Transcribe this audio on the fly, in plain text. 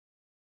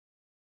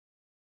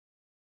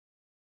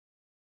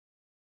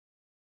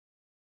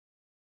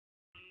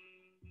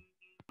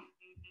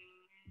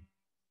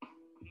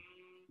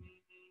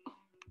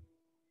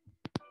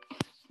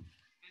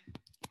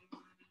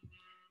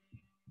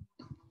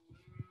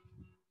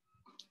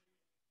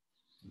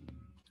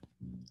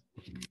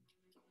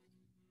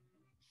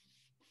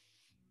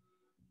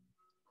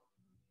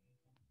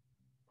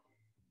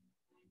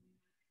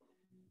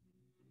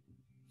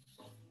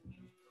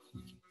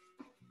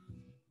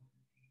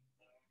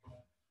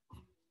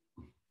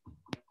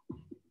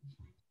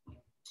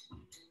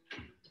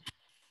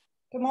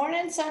Good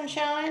morning,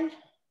 sunshine.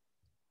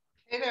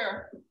 Hey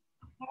there.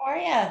 How are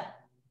you?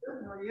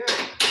 Good, how are you?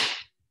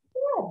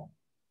 Good.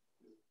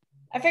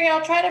 I figure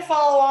I'll try to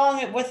follow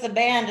along with the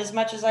band as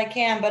much as I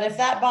can, but if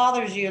that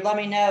bothers you, let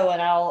me know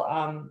and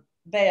I'll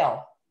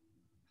bail.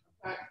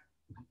 Okay.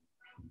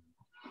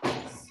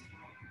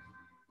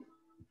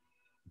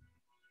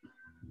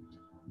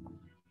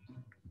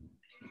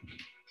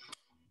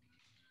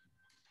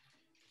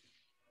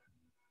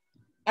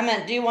 I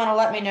meant, do you want to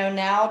let me know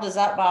now? Does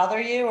that bother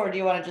you, or do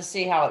you want to just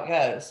see how it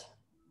goes?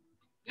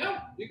 Yeah,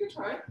 you can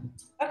try.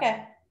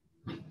 Okay.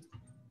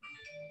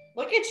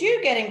 Look at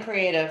you getting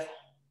creative.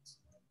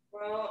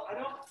 Well, I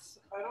don't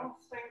think I don't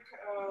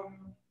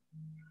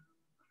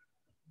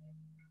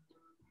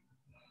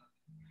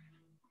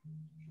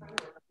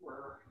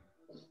remember.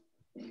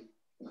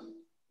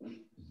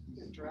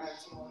 It dragged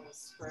along the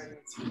spring.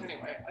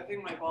 Anyway, I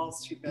think my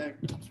ball's too big.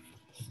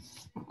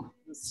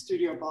 The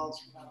studio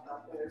balls are not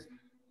that big.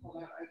 Hold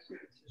on, I have to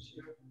get a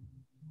tissue.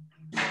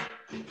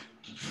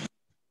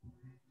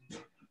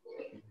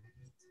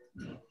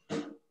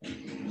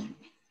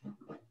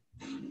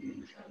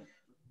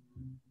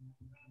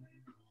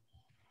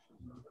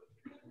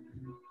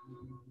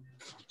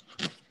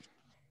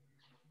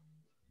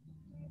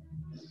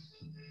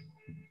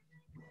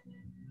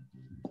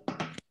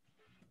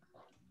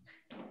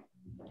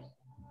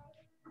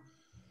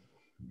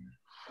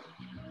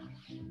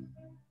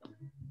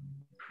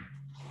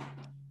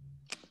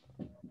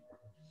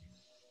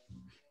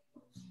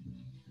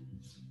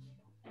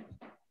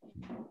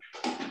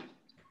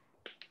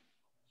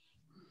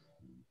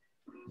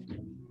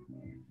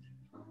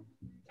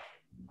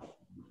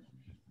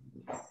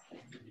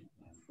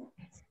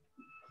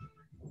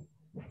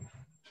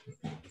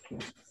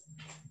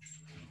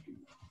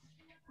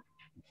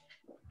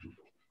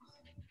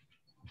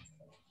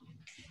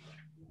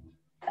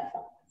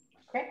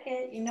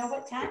 Cricket, you know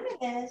what time it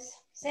is.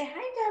 Say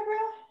hi,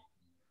 Deborah.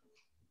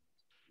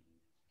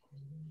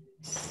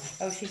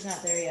 Oh, she's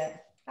not there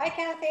yet. Hi,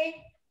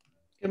 Kathy.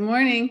 Good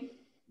morning.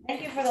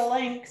 Thank you for the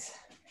links.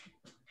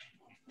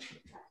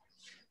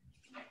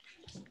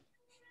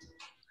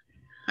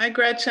 Hi,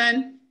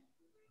 Gretchen.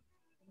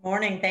 Good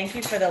morning. Thank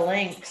you for the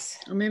links.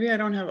 Or maybe I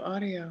don't have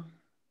audio.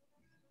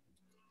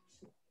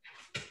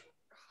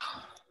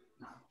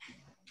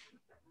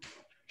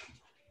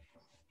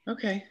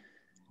 Okay.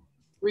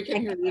 We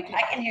can hear you.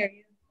 I can hear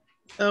you.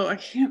 Oh, I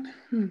can't.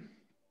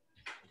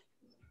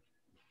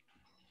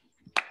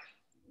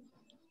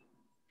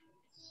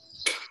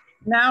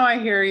 Now I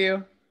hear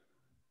you.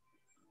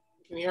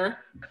 Can you hear?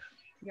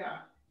 Yeah.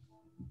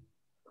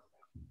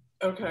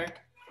 Okay.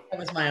 That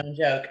was my own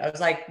joke. I was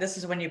like, this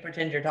is when you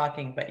pretend you're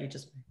talking, but you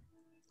just.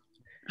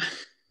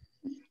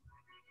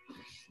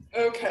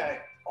 Okay.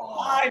 Oh,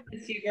 I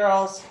miss you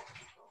girls.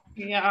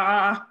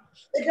 Yeah.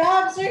 The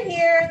dogs are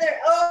here.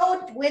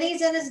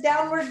 Winnie's in his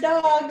downward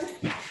dog.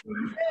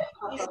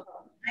 He's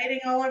hiding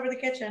all over the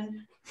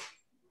kitchen.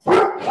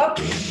 Oh,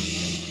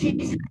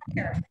 she's not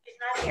here. She's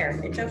not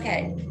here. It's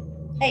okay.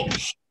 Hey,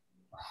 shh.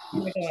 I'm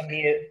gonna go on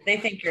mute. They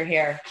think you're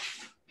here.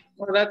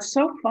 Well, that's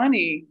so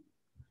funny.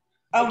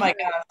 Oh my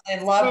gosh,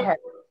 I love her.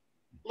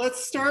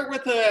 Let's start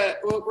with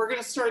we're going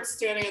to start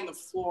standing on the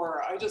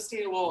floor. I just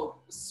need a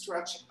little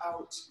stretch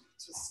out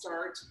to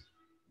start.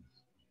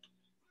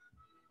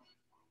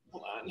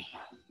 Hold on.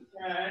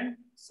 Okay.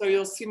 So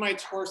you'll see my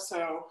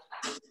torso.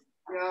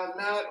 Yeah,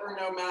 mat or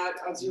no mat,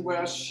 as you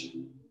wish.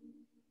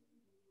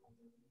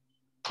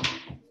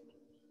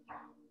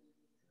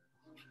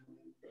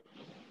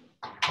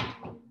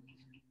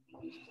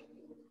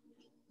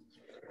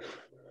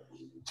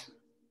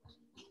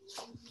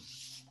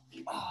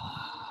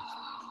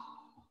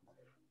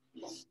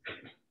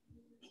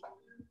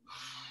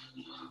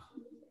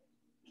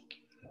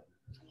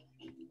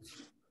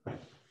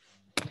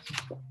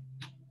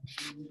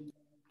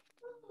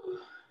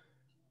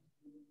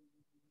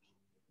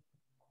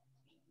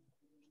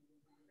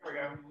 There we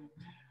go.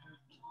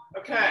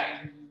 Okay.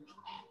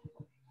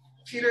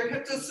 Feet are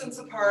hip distance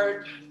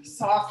apart,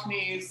 soft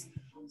knees.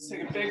 Let's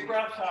take a big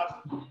breath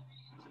up.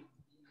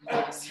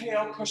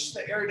 Exhale, push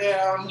the air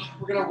down.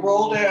 We're gonna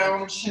roll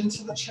down, chin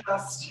to the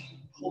chest.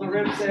 Pull the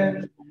ribs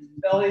in,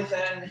 belly's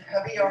in,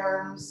 heavy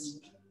arms.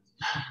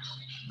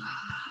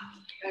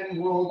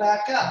 And roll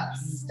back up,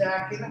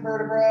 stacking the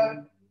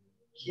vertebra.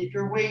 Keep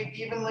your weight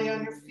evenly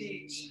on your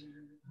feet.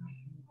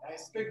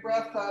 Nice big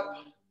breath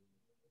up.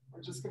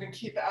 We're just gonna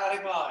keep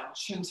adding on.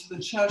 Chin to the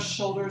chest,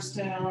 shoulders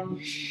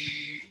down.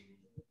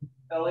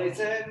 Belly's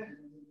in.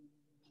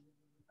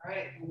 All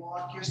right,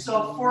 walk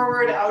yourself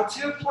forward out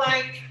to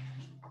plank.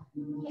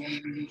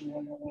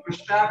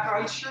 Push back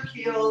onto your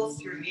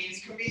heels. Your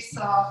knees can be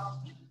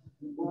soft.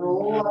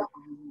 Roll up.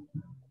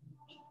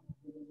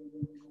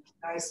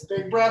 Nice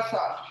big breath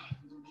up.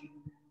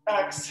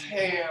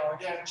 Exhale.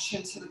 Again,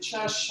 chin to the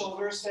chest,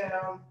 shoulders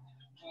down.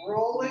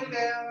 Rolling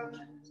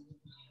down.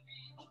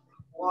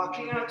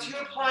 Walking out to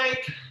a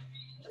plank.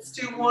 Let's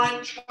do one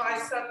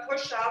tricep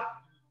push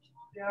up.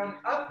 Down,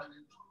 up.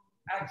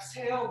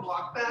 Exhale,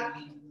 walk back.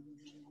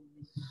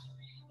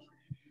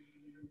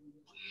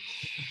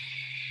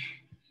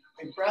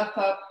 Big breath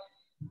up.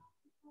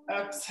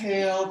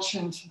 Exhale,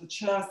 chin to the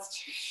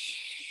chest.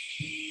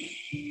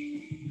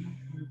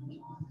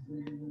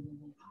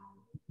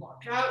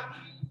 Walk out.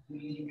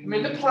 Come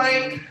into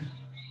plank.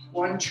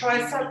 One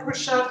tricep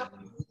push-up.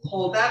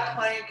 Hold that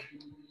plank.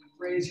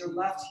 Raise your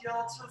left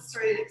heel to the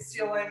straight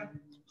ceiling.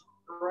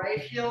 Right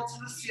heel to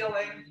the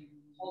ceiling.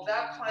 Hold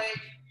that plank.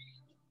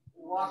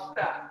 Walk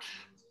back.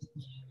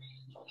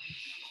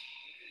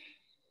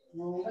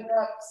 Rolling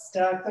up.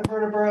 Stack the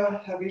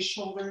vertebra. Heavy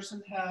shoulders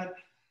and head.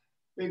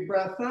 Big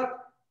breath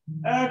up.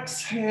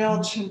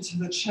 Exhale, chin to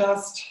the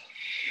chest.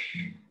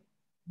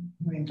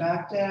 Coming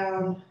back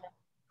down.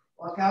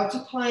 Walk out to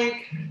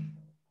plank.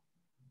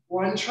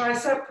 One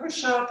tricep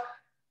push-up.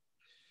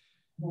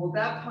 Hold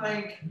that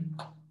plank.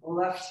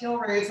 Left heel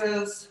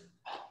raises.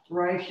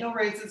 Right heel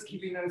raises,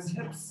 keeping those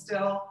hips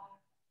still.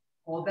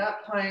 Hold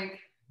that plank.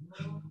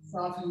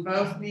 Soften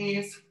both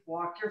knees.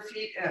 Walk your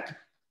feet in.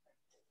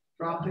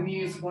 Drop the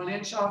knees 1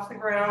 inch off the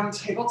ground.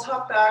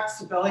 Tabletop back,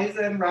 so belly's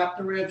in. Wrap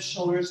the ribs,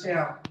 shoulders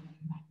down.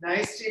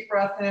 Nice deep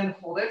breath in.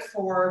 Hold it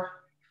 4.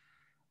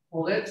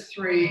 Hold it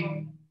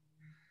 3.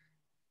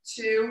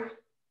 2.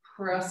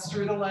 Press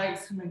through the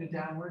legs. Come into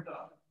downward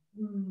dog.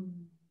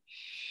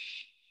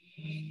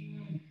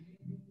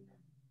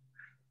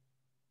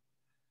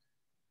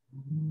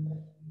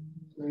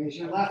 Raise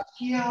your left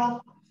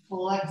heel,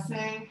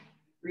 flexing.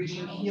 Reach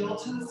your heel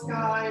to the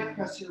sky.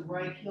 Press your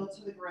right heel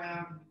to the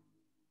ground.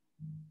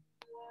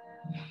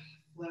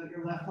 Float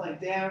your left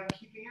leg down,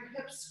 keeping your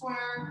hips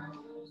square.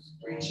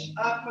 Reach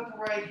up with the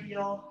right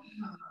heel.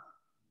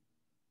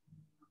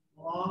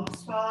 Long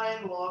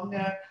spine, long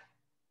neck.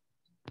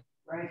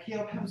 Right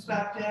heel comes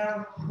back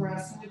down.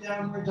 Press into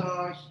downward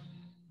dog.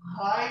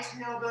 High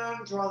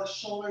tailbone, draw the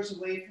shoulders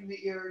away from the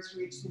ears.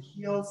 Reach the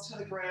heels to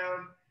the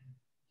ground.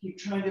 Keep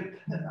trying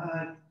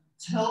to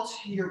tilt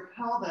your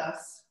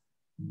pelvis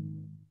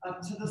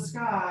up to the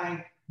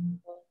sky.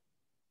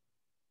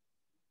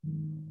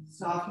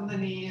 Soften the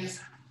knees.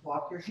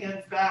 Walk your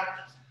hands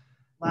back.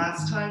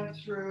 Last time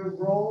through,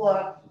 roll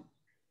up.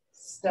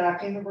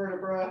 Stacking the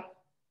vertebra.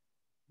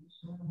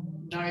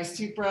 Nice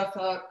deep breath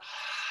up.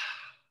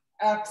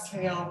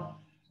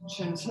 Exhale.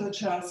 Chin to the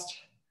chest.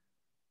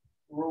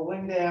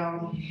 Rolling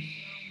down.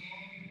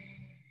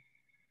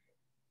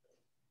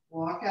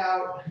 Walk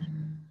out.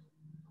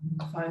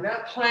 Find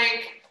that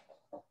plank.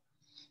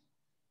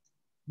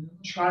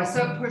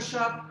 Tricep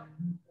push-up.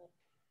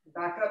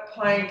 Back up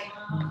plank.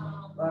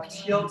 Left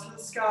heel to the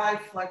sky.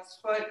 Flex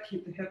foot.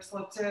 Keep the hips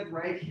lifted.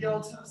 Right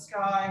heel to the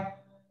sky.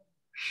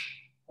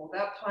 Hold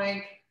that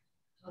plank.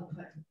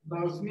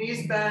 Both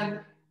knees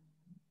bend.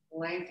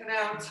 Lengthen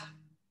out.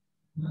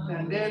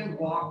 Bend in.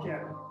 Walk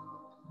in.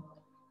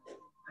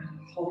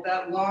 Hold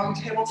that long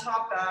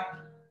tabletop back.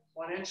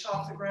 1 inch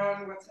off the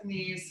ground with the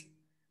knees.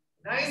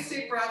 Nice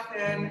deep breath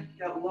in.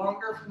 Get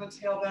longer from the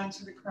tailbone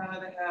to the crown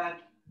of the head.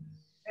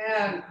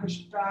 And push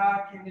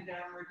back into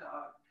downward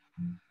dog.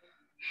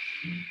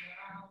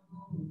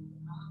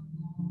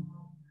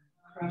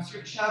 Press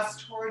your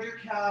chest toward your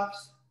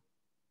calves,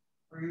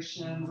 or your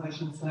shins, I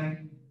should say.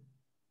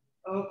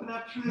 Open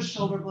up through the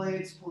shoulder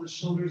blades. Pull the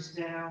shoulders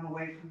down,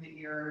 away from the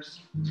ears.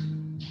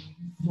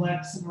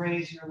 Flex and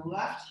raise your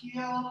left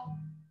heel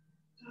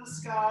to the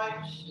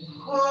sky.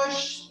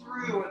 Push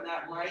through in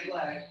that right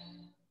leg.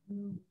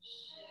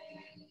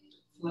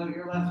 Float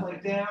your left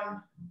leg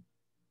down.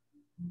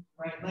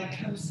 Right leg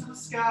comes to the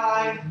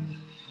sky.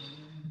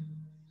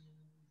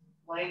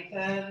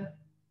 Lengthen.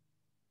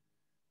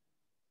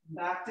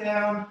 Back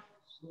down.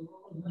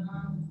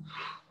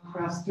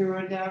 Press through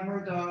a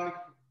downward dog.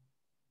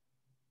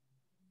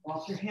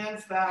 Walk your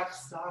hands back,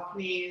 soft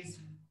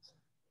knees.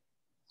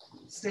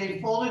 Stay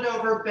folded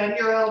over, bend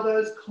your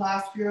elbows,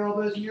 clasp your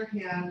elbows in your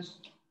hands.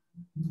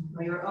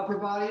 Let your upper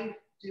body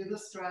do the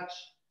stretch.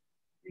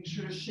 Make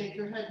sure to shake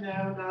your head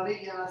no, nod a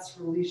yes,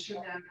 release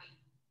your neck.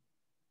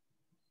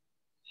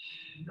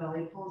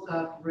 Belly pulls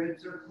up,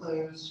 ribs are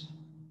closed.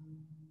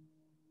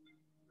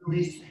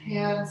 Release the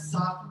hands,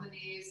 soften the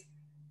knees,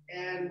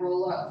 and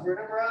roll up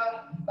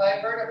vertebra by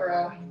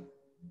vertebra.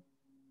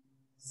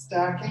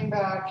 Stacking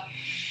back.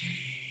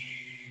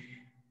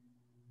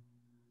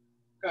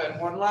 Good,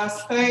 one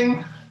last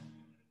thing.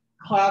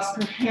 Clasp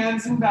your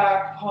hands in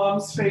back,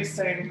 palms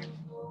facing.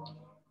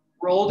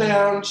 Roll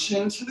down,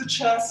 chin to the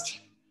chest.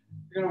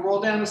 You're gonna roll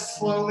down as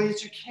slowly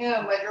as you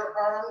can. Let your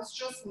arms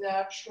just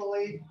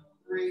naturally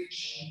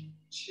reach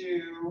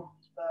to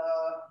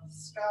the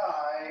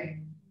sky.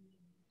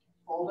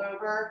 Fold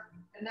over,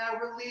 and now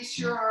release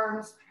your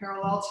arms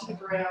parallel to the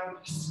ground,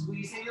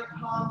 squeezing your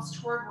palms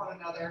toward one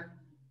another.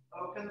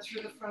 Open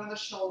through the front of the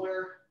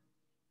shoulder.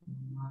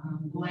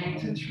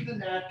 Lengthen through the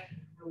neck.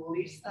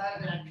 Release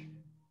that neck.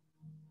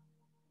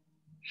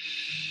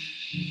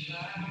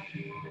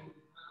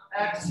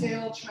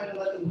 Exhale, try to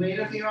let the weight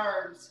of the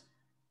arms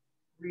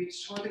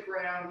reach toward the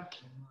ground.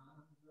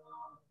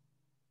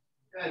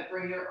 Good,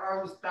 bring your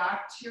arms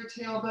back to your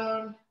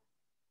tailbone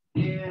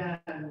and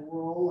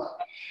roll up.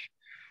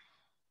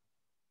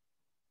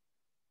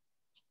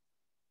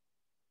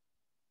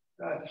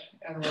 Good,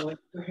 and release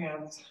your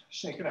hands,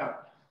 shake it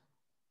out.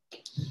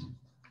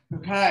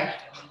 Okay.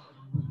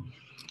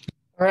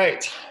 All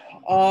right,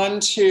 on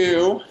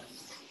to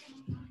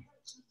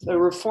the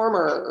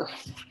reformer.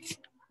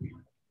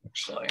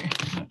 Actually,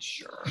 I'm not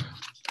sure.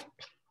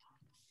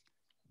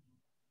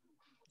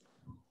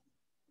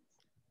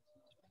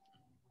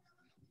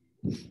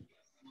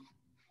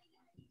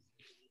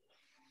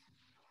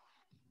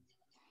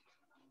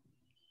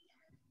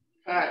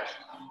 Okay.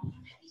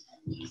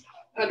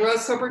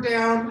 Headrest up or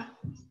down,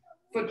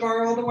 foot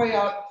bar all the way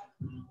up.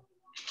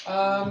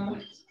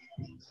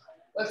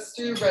 Let's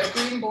do red,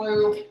 green,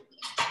 blue.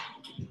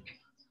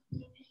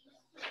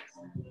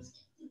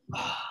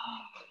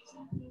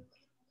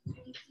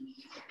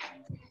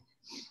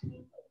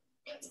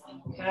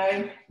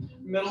 Okay,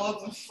 middle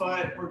of the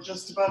foot or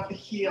just above the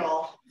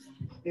heel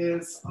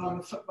is on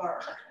the foot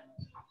bar.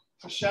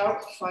 Push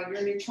out, find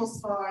your neutral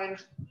spine.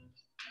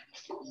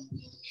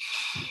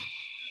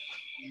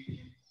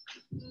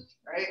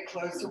 All right,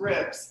 close the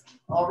ribs.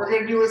 All we're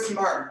gonna do is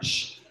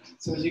march.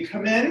 So as you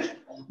come in,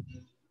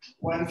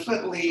 one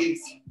foot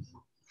leads.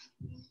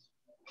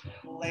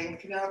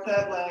 Lengthen out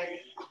that leg.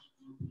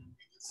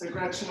 So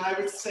Gretchen, I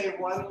would say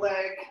one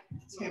leg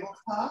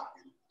tabletop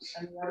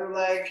and the other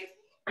leg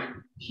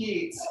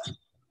heats,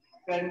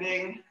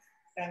 bending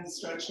and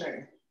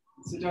stretching.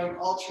 So don't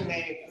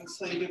alternate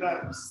until you do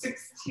about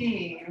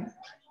 16.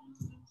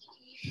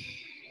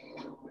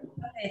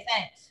 Okay,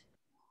 thanks.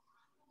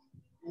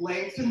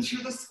 Lengthen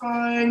through the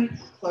spine,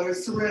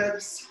 close the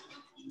ribs.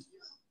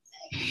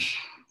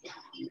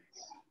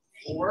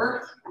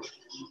 4.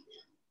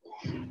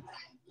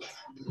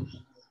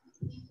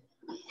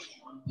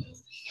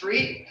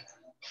 3.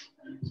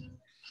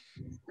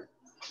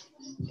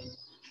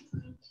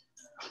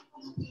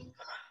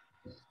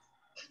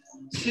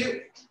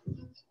 2.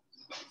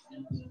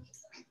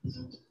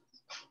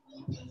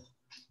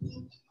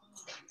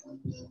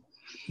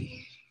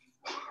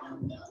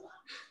 1.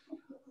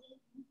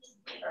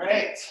 All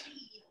right,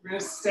 we're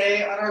gonna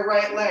stay on our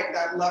right leg.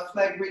 That left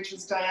leg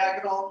reaches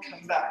diagonal,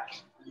 come back.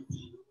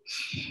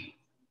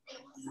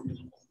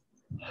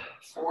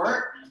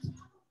 4.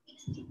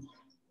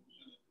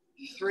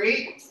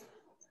 3.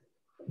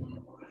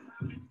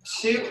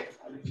 2.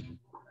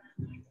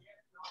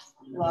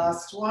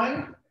 Last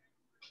one.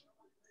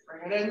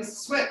 Bring it in,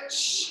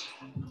 switch.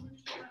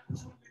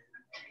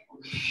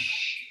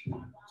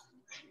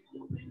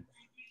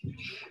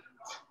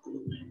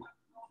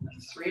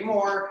 3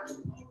 more.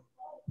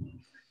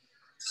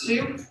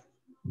 2.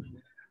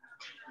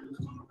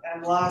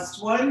 And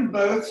last one,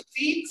 both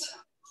feet.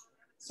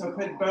 So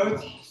put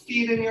both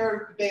feet in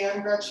your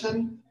band,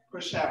 Gretchen.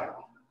 Push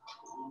out.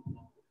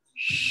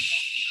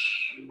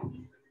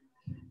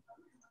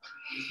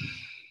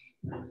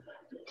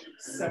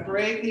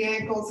 Separate the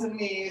ankles and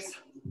knees.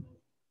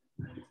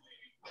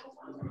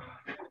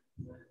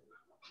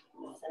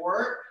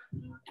 4.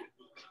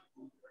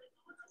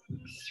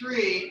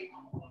 3.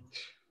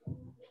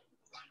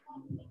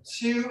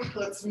 2.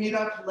 Let's meet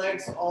up,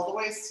 legs all the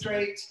way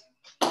straight.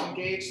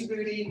 Engage the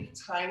booty,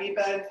 tiny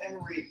bend and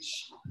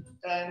reach.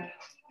 Bend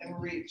and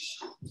reach.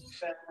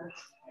 Bend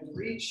and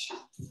reach.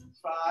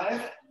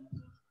 5.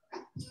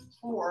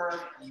 4.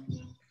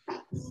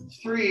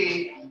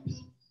 3.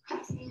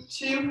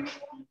 2.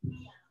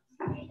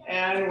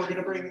 And we're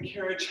gonna bring the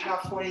carriage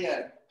halfway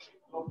in.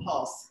 Little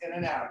pulse, in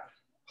and out.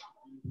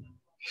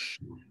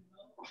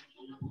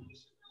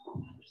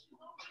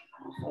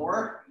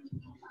 4.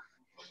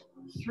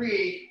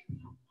 3.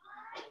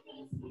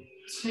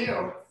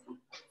 2.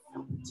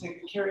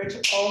 Take the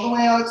carriage all the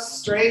way out,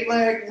 straight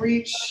leg,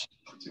 reach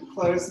to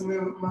close the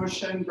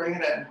motion, bring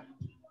it in.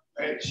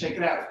 All right, shake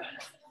it out.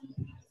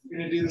 You're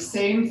gonna do the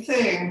same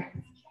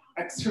thing,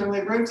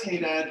 externally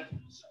rotated,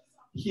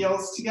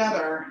 heels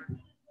together,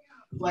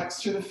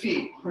 flex through the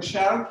feet, push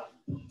out,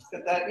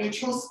 get that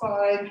neutral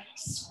spine,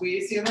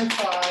 squeeze the other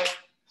thigh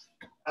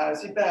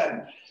as you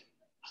bend,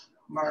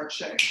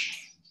 marching.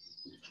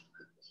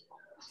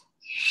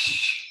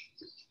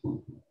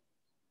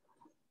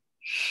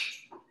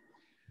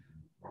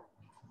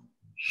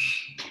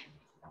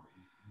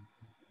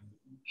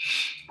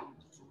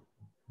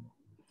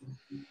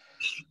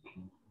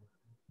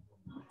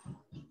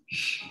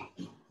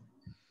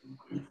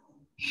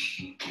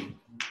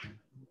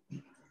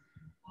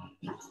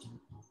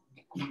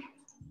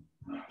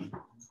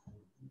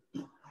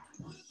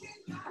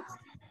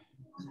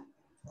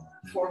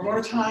 Four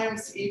more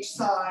times each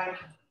side.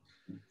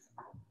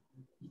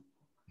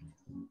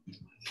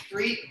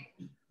 3,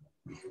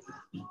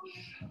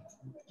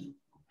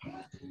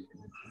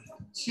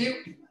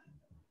 2.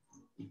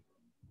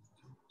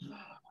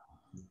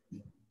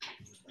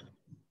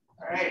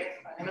 All right,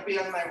 I'm gonna be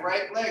on my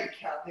right leg,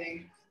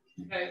 Kathy.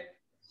 Okay.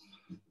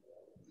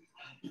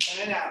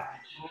 In and out,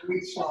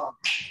 reach long.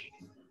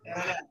 In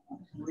and out,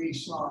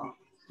 reach long.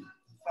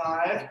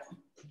 5,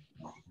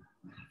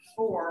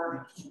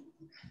 4,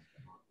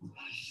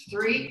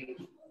 3,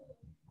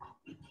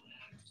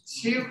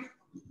 2.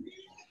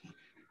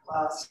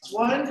 Last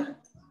one,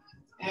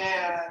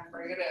 and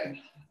bring it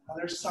in.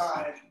 Other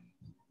side.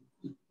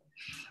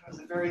 That was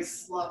a very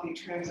sloppy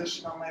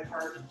transition on my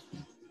part.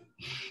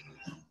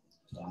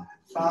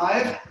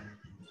 5,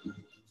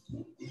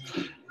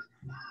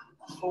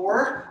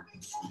 4,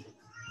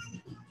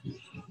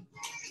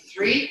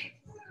 3.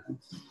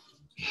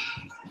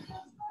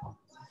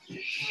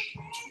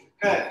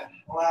 Good.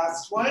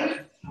 Last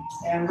one.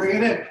 And bring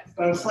it in.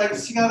 Both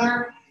legs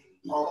together,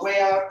 all the way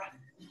out.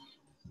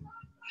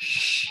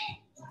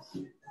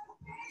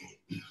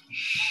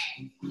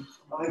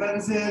 Belly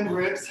buttons in,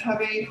 ribs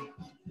heavy.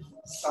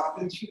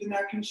 Soften through the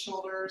neck and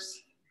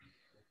shoulders.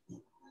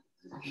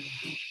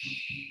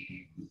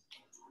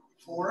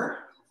 4,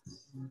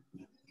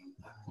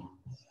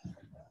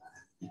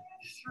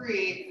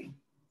 3,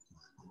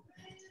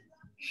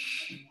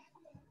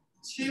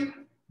 2.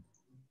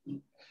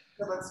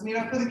 So let's meet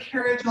up for the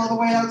carriage all the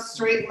way out,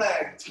 straight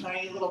leg,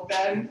 tiny little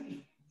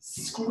bend.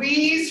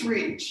 Squeeze,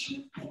 reach.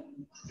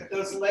 Get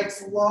those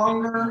legs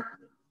longer.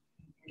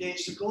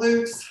 Engage the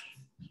glutes.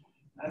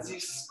 As you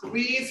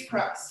squeeze,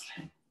 press.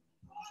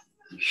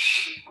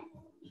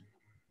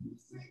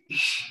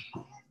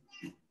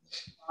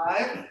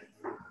 5,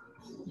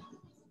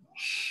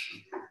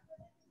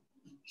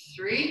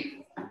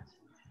 3,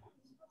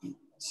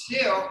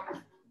 2.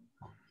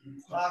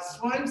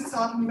 Last one,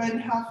 soften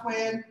bend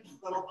halfway in,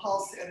 little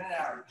pulse in and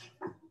out.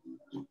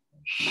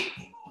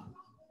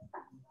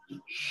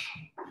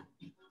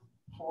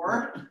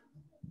 4,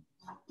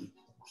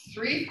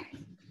 3,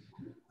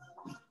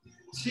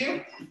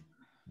 2.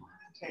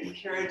 Take the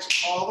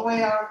carriage all the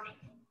way out,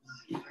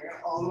 bring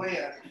it all the way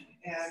in,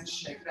 and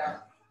shake it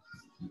out.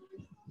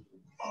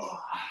 Oh.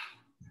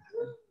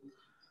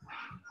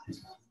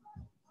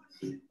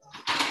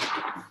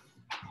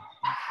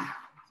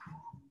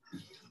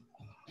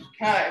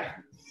 Okay.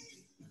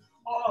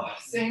 Oh,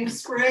 same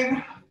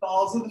spring,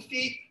 balls of the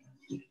feet.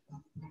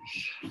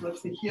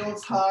 Lift the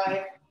heels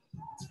high.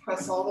 Let's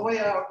press all the way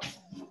out.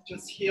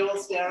 Just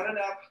heels down and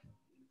up.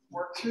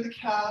 Work through the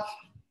calf.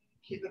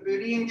 Keep the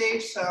booty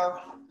engaged. So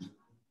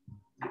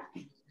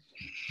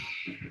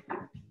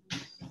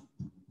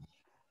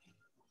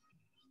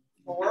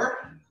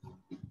 4,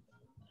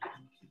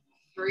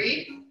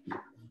 3,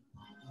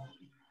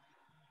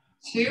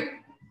 2,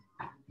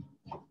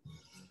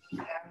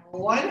 and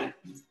 1.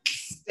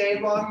 Stay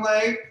long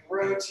leg,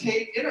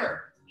 rotate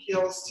inner,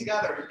 heels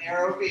together,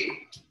 narrow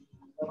V.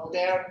 Little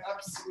down,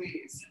 up,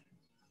 squeeze.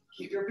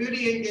 Keep your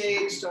booty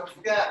engaged, don't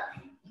forget.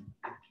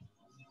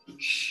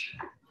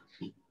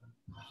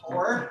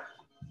 4,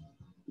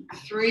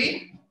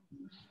 3,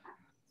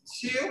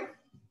 2,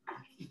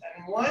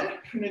 and 1.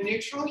 From a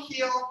neutral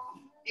heel,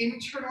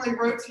 internally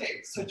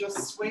rotate. So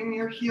just swing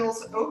your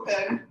heels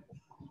open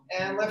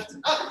and lift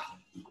up,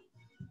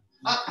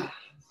 up,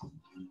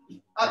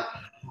 up.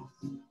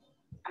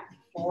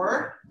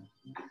 4,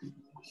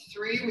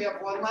 3, we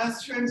have one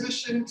last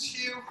transition,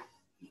 2,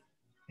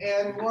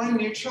 and 1.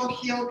 Neutral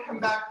heel, come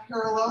back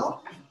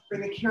parallel.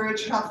 Bring the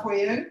carriage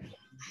halfway in,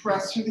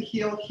 press through the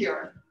heel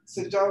here.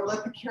 So don't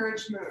let the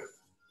carriage move.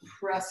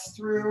 Press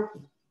through,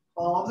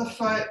 ball of the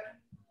foot,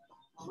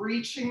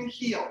 reaching the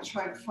heel.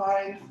 Try to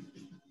find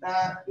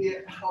that,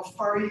 how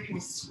far you can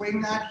swing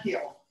that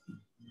heel.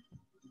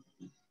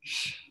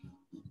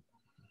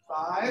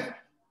 5,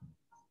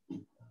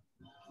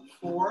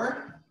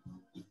 4,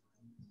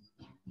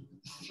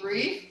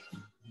 3,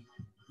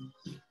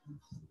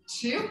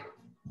 2,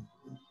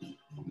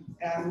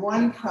 and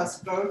 1. Press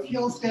both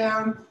heels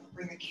down,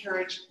 bring the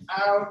carriage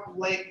out,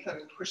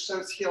 lengthen, push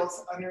those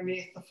heels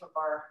underneath the foot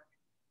bar.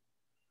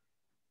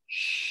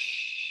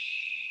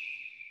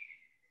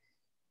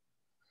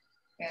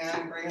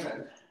 And bring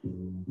it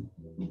in.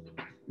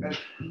 Good,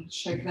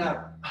 shake it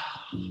out.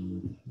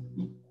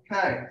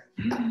 Okay.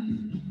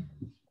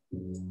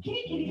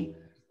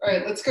 All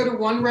right, let's go to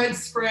one red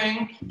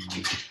spring.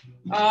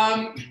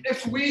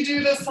 If we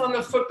do this on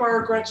the foot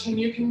bar, Gretchen,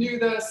 you can do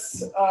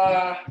this,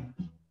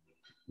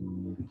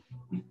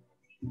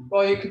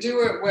 well, you could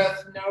do it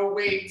with no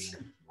weight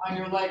on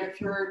your leg.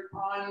 If you're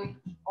on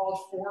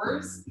all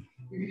fours,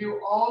 you can do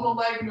all the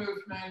leg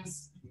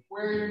movements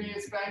where your knee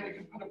is bent. You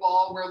can put a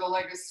ball where the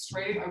leg is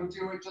straight. I would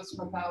do it just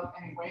without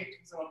any weight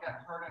because it'll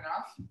get hurt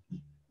enough.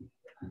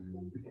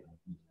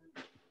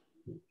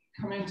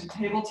 Come into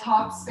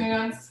tabletop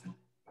stance.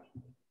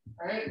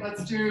 All right,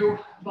 let's do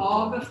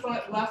ball of the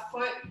foot, left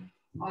foot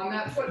on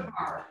that foot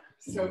bar.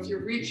 So if you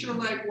reach your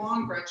leg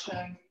long,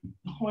 Gretchen,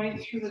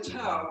 point through the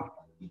toe.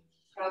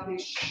 Probably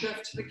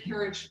shift the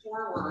carriage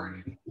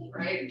forward,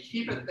 right?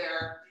 Keep it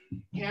there.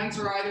 Hands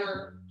are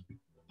either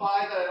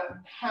by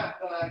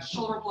the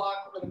shoulder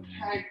block or the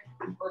peg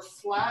or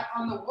flat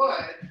on the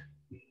wood.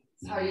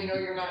 That's how you know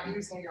you're not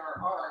using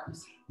your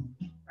arms,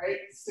 right?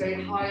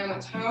 Stay high on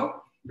the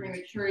toe. Bring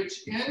the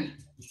carriage in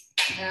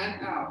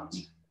and out.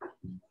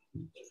 You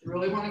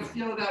really want to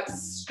feel that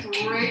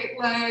straight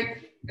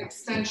leg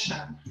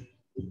extension.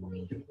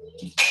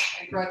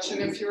 And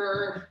Gretchen, if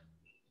your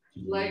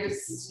leg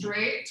is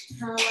straight,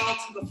 parallel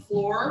to the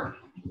floor,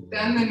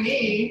 bend the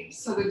knee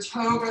so the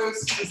toe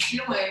goes to the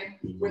ceiling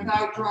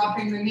without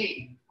dropping the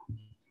knee.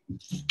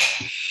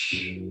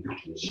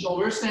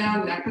 Shoulders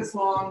down, neck is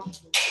long.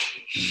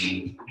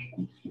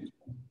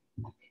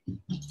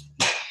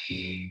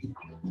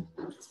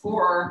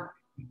 4,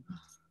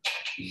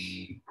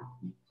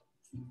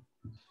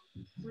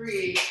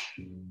 3,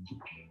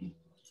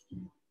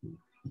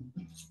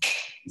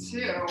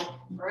 2.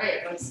 All right,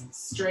 let's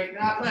straighten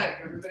that leg.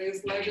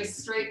 Everybody's leg is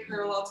straight,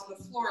 parallel to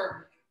the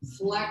floor.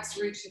 Flex,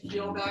 reach the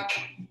heel back,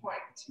 point.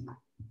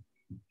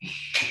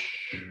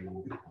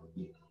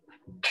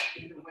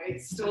 Your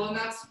weight's still in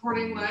that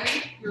supporting leg.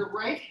 Your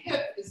right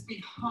hip is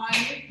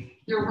behind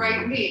your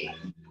right knee.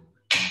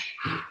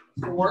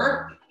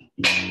 4,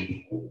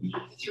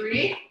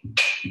 3,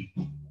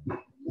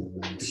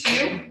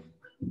 2.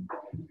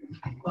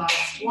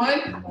 Last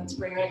one. Let's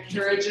bring that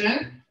carriage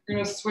in. We're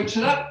going to switch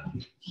it up.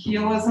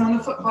 Heel is on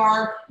the foot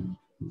bar.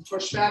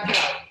 Push back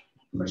out.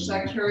 Push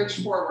that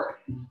carriage forward.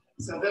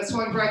 So this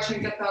one,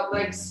 Gretchen, get that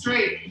leg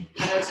straight.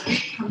 And as we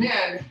come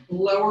in,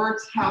 lower,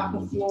 tap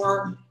the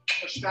floor,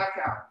 push back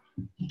out.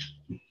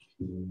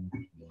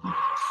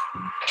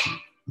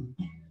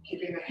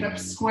 Keeping the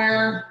hips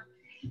square.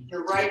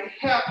 Your right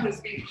hip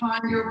is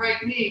behind your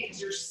right knee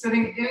because you're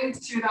sitting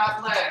into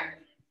that leg.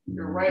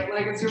 Your right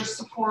leg is your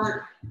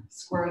support.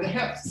 Square the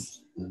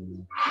hips.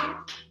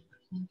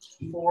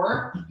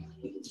 4,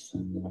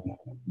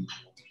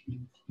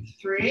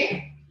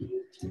 3,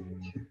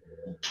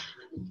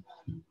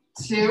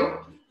 2,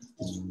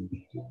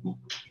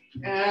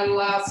 and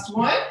last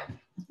one.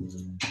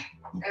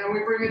 And we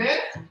bring it in,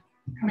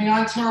 coming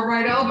onto our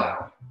right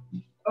elbow.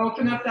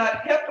 Open up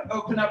that hip,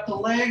 open up the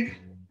leg.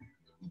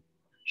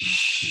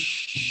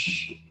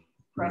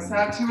 Press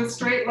out to a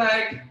straight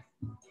leg.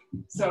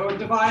 So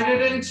divide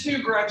it in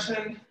two,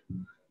 Gretchen.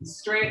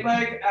 Straight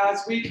leg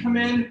as we come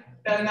in,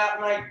 bend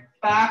that leg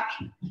back,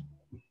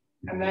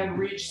 and then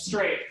reach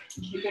straight.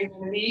 Keeping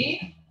the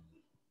knee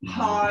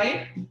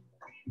high,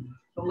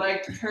 the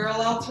leg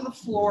parallel to the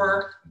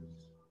floor,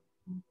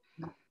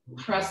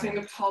 pressing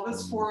the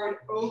pelvis forward,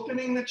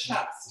 opening the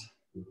chest.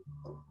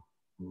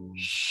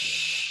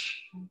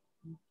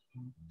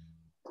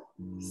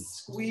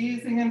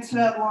 Squeezing into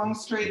that long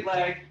straight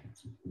leg.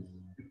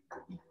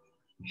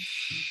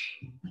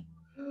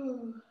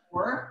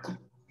 4,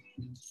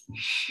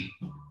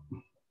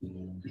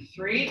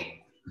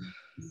 3,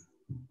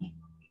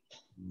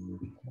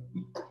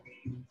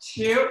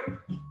 2.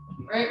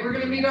 Right, we're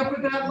gonna meet up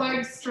with that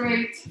leg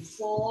straight,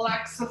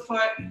 flex the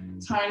foot,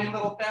 tiny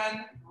little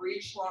bend,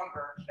 reach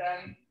longer,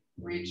 bend,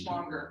 reach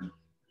longer.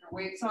 Your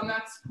weight's on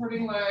that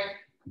supporting leg,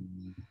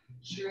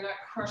 so you're not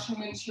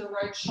crushing into your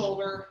right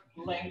shoulder,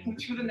 lengthen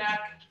through the neck.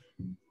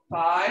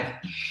 5,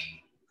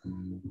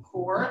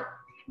 4,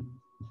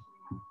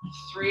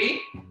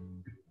 3,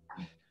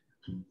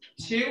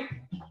 2,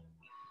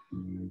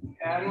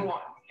 and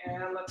 1.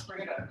 And let's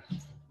bring it up.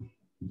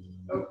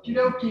 Okie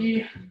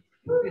dokie.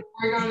 Before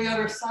we go to the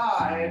other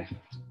side,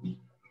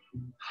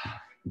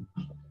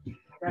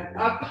 right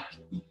up.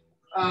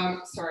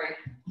 Sorry.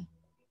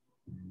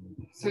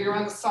 So you're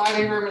on the side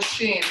of your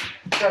machine.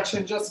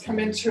 Gretchen, just come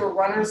into a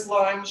runner's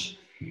lunge.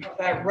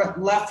 That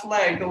left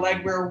leg, the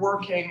leg we're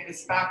working,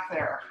 is back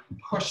there.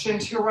 Push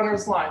into a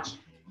runner's lunge.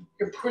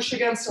 You can push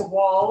against a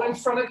wall in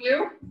front of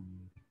you.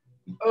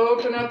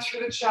 Open up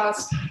through the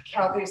chest.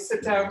 Kathy,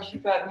 sit down.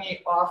 Keep that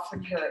knee off the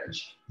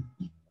carriage.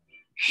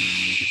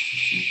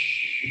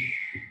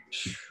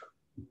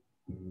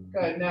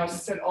 Good. Now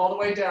sit all the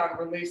way down.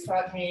 Release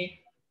that knee.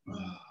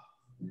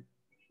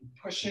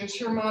 Push into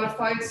your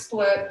modified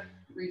split.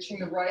 Reaching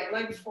the right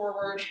leg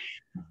forward.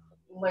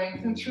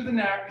 Lengthen through the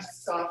neck.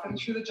 Soften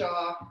through the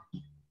jaw.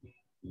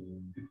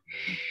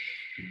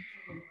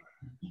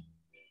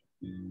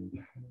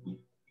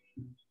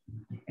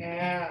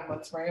 And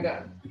let's bring it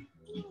in.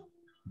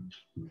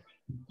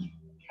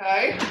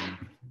 Okay.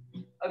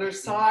 Other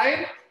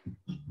side.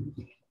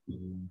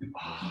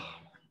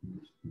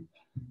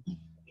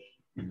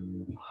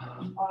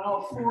 On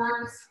all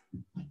fours.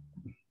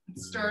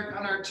 Start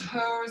on our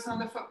toes on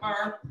the foot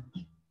bar.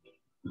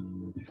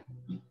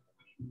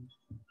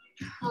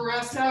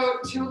 Press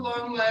out to a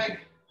long leg.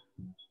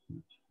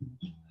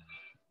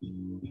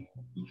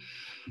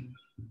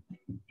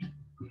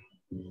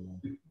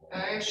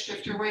 Okay,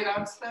 shift your weight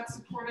onto that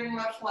supporting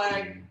left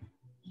leg.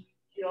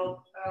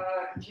 Heel,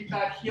 keep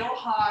that heel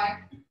high.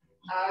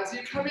 As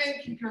you come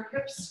in, keep your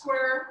hips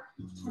square.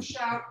 Push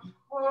out,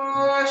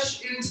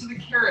 push into the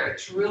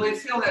carriage. Really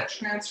feel that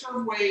transfer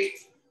of weight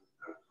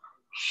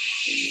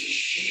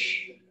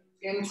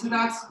into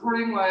that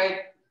supporting leg.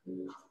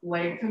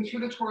 Lengthen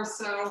through the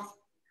torso.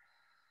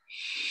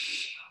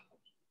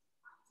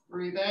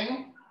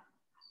 Breathing.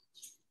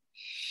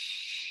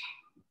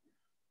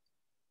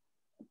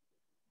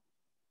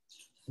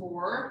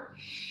 Four.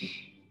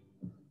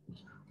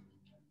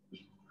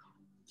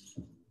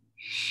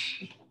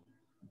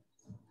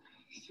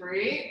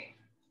 3.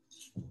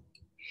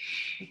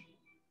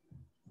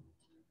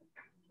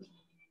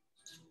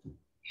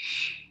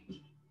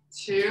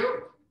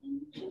 2.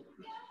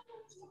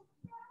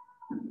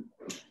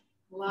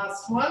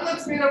 Last one.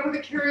 Let's meet up with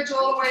the carriage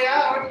all the way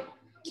out.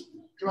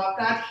 Drop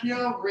that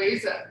heel,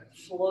 raise it.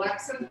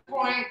 Flex and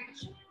point.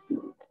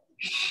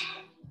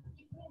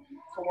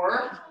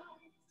 4,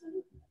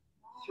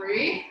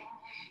 3,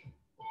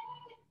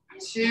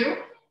 2,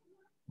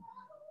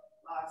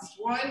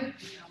 one.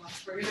 Now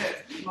let's bring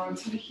it in. Come on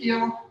to the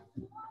heel.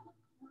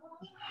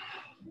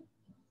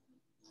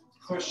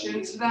 Push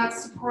into that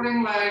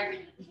supporting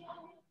leg.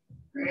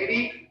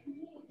 Ready?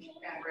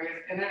 And bring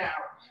it in and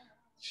out.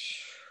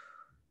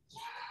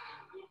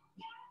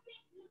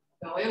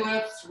 Belly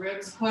lifts,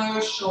 ribs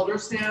close,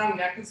 shoulders down,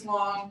 neck is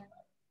long.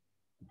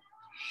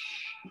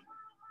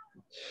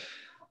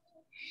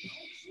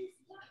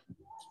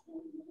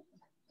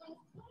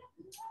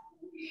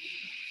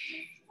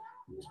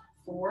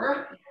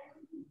 4,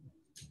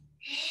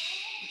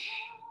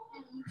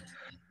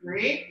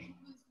 3,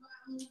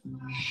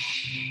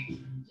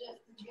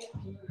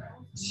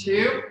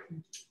 2,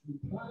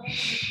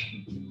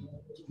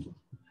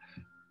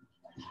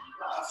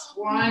 last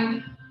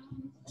one.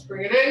 Let's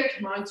bring it in,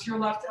 come on to your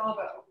left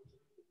elbow.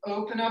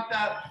 Open up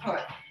that foot.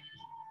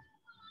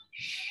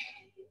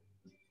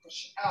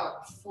 Push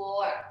out,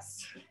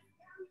 flex.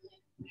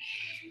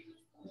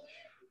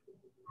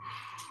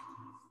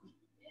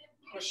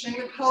 Pushing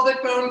the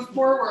pelvic bone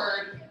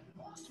forward.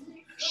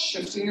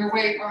 Shifting your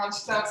weight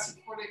onto that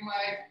supporting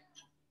leg.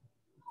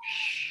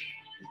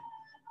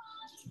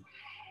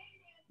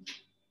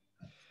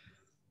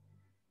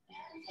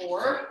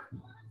 4,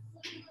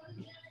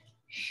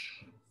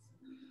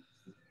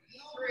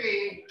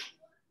 3,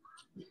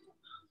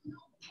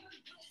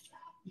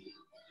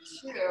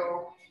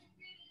 2,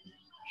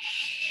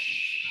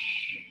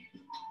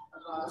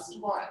 last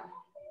one.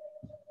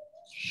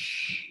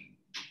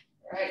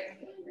 All right,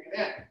 bring it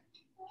in.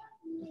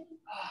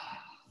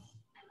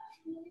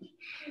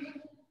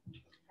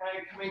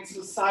 Okay, coming to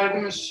the side of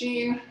the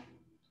machine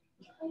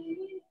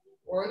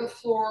or the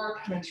floor,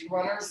 come into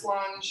runner's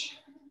lunge.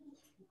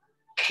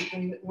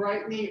 Keeping the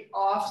right knee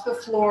off the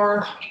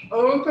floor.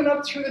 Open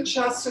up through the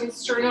chest and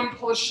sternum,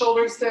 pull the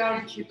shoulders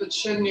down, keep the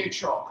chin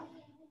neutral.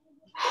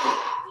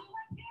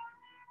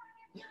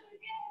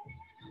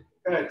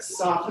 Good,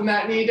 soften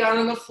that knee down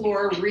on the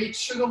floor,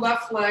 reach through the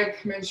left leg,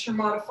 come into your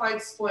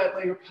modified split.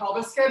 Let your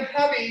pelvis get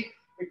heavy,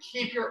 but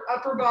keep your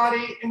upper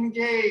body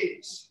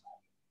engaged.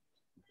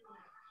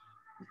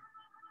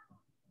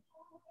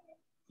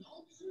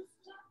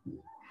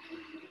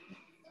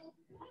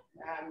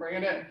 And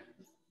bring it in.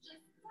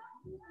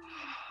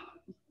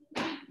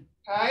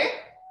 Okay.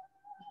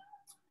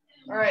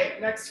 All right,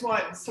 next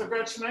one. So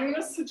Gretchen, I'm going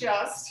to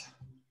suggest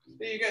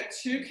that you get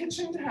 2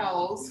 kitchen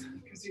towels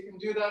because you can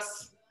do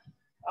this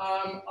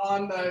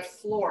on the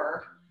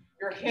floor.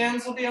 Your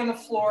hands will be on the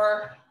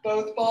floor.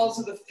 Both balls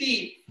of the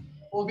feet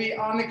will be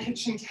on the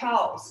kitchen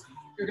towels.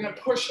 You're going to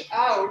push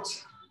out.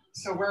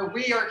 So where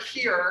we are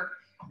here,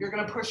 you're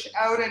going to push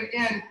out and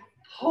in,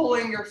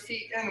 pulling your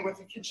feet in with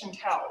the kitchen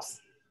towels.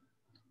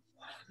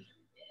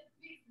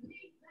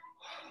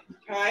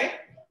 Okay.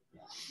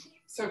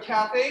 So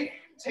Kathy,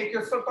 take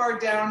your foot bar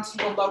down to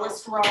the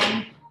lowest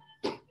rung.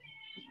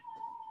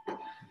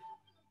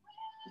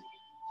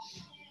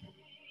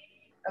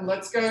 And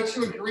let's go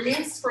to a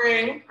green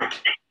spring.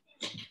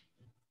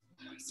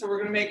 So we're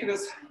gonna make it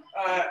as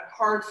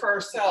hard for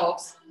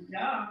ourselves.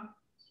 Yeah.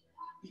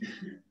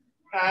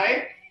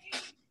 Okay.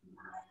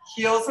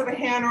 Heels of the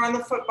hand are on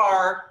the foot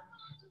bar.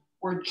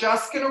 We're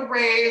just gonna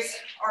raise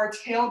our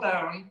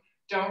tailbone.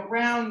 Don't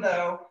round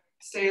though.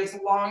 Stay as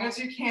long as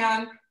you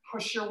can.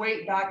 Push your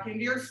weight back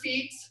into your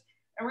feet.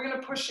 And we're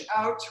gonna push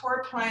out to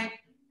our plank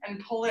and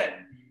pull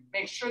in.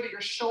 Make sure that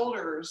your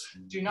shoulders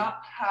do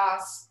not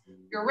pass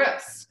your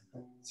wrists.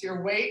 So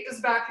your weight is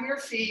back in your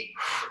feet.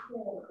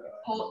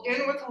 Pull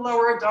in with the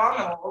lower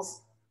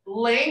abdominals,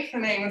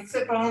 lengthening the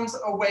sit bones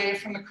away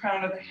from the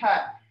crown of the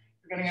head.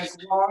 You're getting as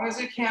long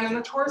as you can in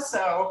the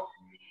torso.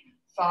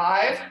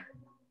 5,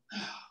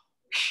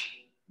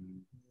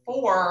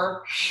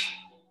 4,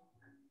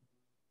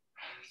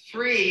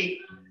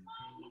 3,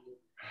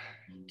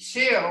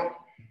 2,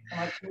 and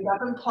let's get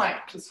up in plank.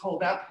 Just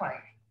hold that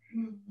plank.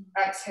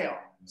 Exhale.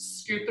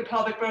 Scoop the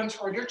pelvic bone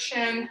toward your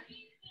chin.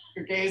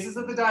 Your gaze is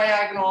at the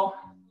diagonal.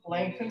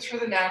 Lengthen through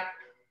the neck.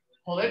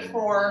 Hold it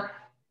 4.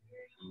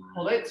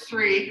 Hold it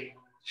 3.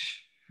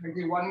 We're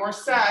gonna do one more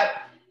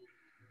set.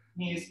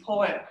 Knees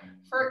pull in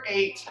for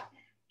 8.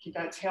 Keep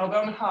that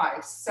tailbone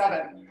high.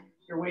 7.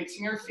 Your weight's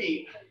in your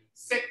feet.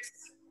 6,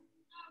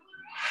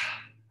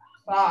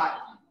 5,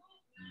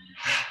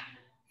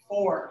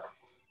 4,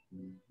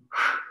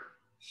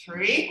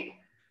 3,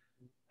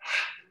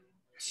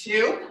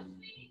 2,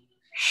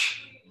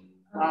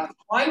 last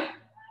one,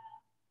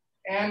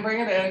 and bring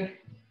it in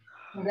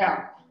and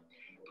down.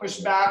 Push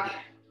back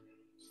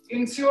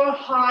into a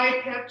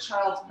high hip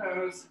child's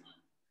pose.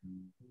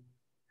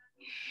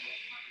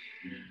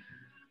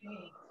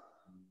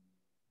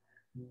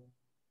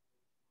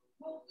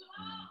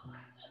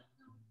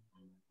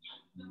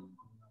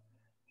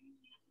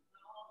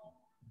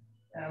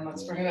 And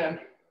let's bring it in.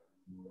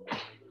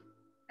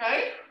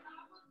 Okay?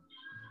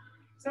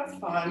 Is that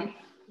fun?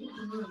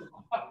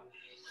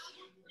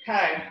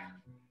 Okay.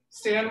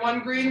 Stay on one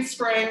green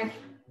spring.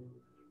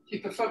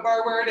 Keep the foot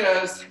bar where it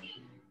is.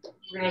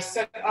 We're gonna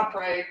sit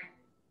upright.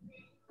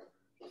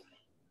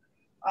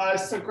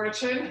 So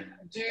Gretchen,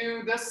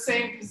 do this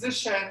same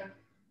position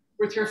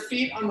with your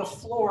feet on the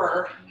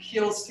floor,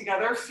 heels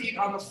together, feet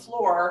on the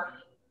floor.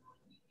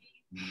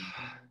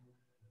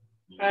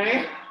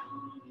 Okay?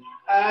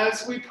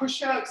 As we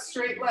push out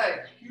straight leg,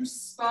 you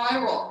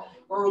spiral.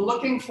 What we're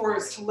looking for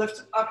is to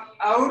lift up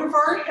out of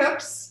our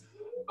hips,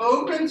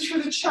 open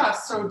through the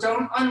chest, so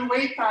don't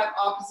unweight that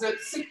opposite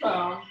sit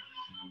bone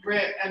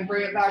and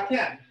bring it back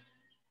in,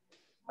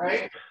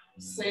 right?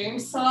 Same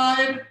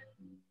side,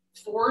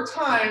 4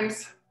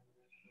 times,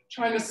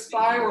 trying to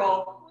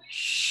spiral.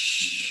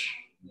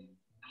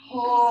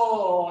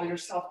 Pull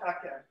yourself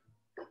back in.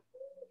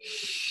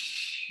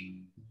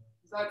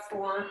 Is that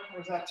 4 or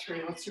is that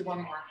 3? Let's do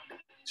one more.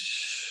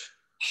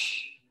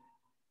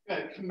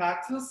 Good, come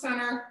back to the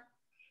center.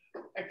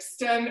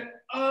 Extend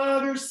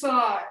other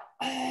side.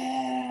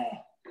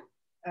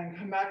 And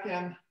come back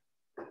in.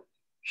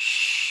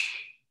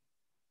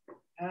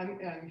 And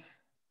in.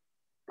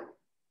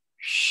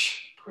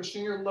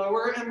 Pushing your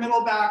lower and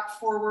middle back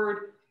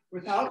forward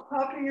without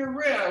popping your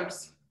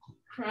ribs.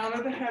 Crown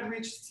of the head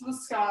reaches to the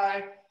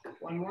sky.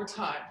 One more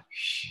time.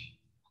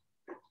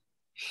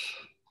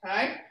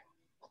 Okay?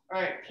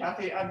 All right,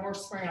 Kathy, add more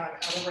spring on,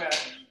 add a red.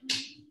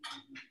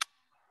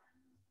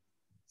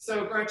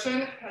 So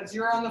Gretchen, as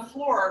you're on the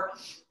floor,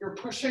 you're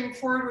pushing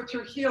forward with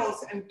your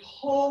heels and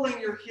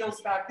pulling your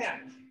heels back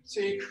in. So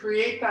you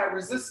create that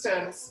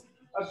resistance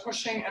of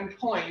pushing and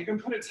pulling. You can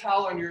put a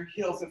towel on your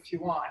heels if you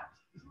want.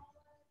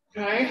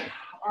 Okay,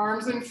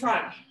 arms in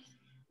front.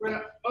 We're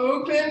gonna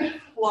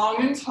open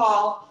long and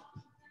tall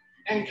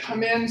and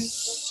come in,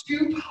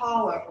 scoop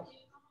hollow.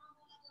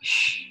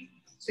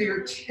 So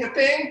you're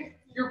tipping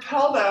your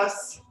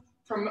pelvis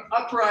from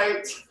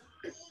upright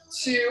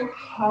to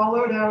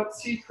hollowed out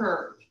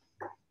C-curve.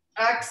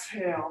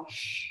 Exhale,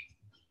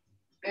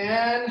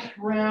 and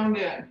round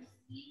in.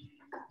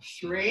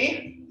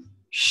 3,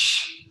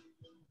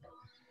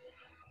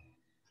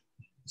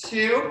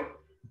 2,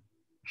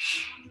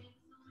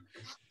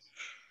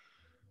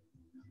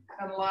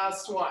 and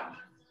last one.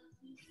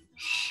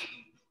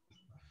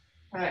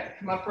 All right,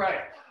 come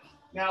upright.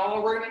 Now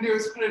all we're gonna do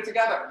is put it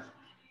together,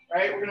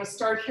 right? We're gonna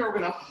start here, we're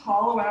gonna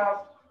hollow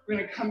out, we're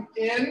gonna come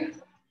in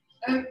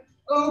and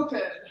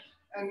open,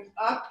 and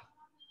up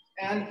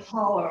and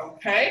hollow,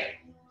 okay?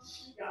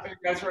 Yeah, you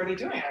guys are already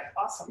doing it,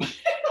 awesome.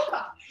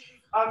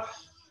 Up,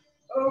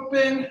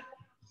 open,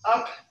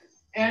 up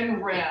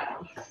and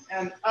round,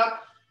 and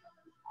up.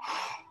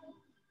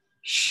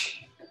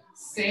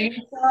 Same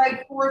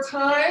side 4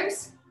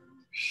 times.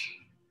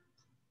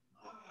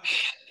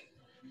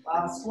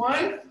 Last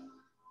one.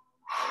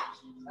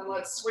 And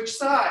let's switch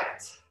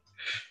sides.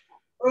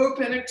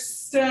 Open,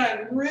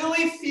 extend,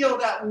 really feel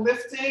that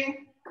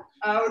lifting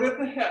out of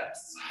the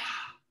hips.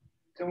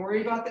 Don't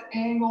worry about the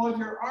angle of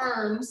your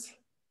arms.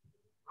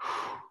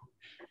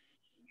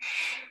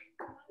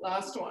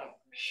 Last one.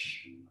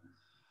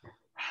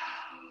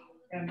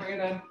 And bring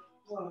it in.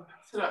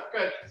 Sit up,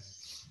 good.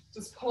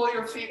 Just pull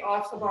your feet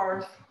off the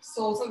bar,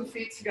 soles of the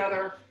feet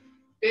together.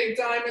 Big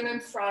diamond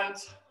in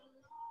front,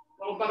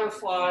 little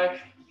butterfly,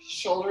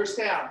 shoulders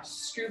down.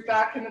 Scoot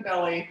back in the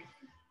belly.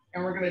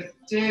 And we're gonna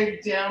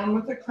dig down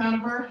with the crown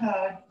of our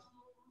head.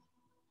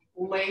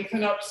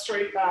 Lengthen up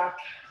straight back.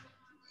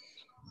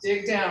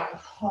 Dig down,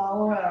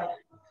 hollow out.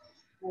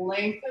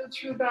 Lengthen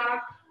through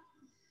back.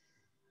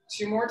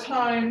 2 more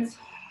times.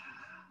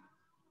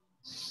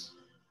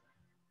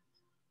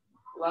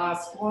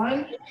 Last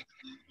one.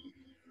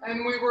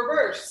 And we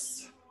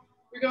reverse.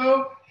 We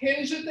go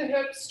hinge at the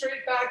hips,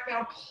 straight back.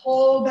 Now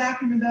pull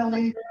back in the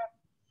belly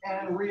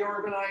and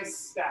reorganize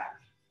stack.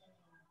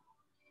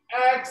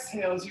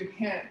 Exhale as you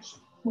hinge.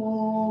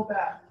 Pull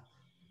back.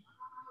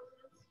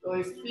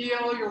 Really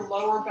feel your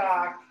lower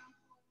back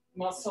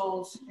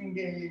muscles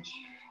engage.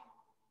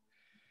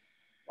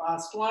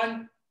 Last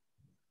one.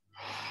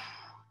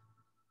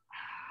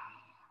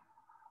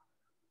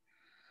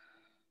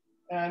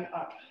 And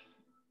up.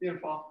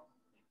 Beautiful. All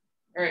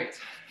right.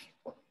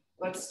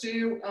 Let's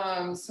do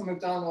some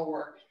abdominal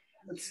work.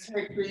 Let's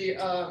take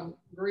the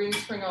green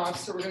string off.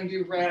 So we're going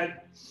to do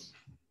red.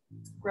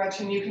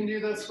 Gretchen, you can do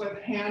this with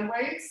hand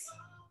weights.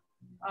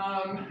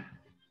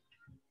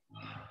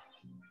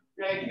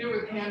 Yeah, you can do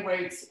it with hand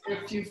weights.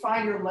 If you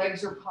find your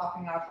legs are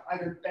popping up,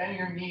 either bend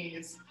your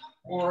knees,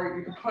 or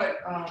you can put,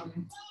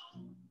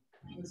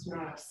 we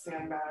don't have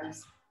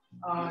sandbags.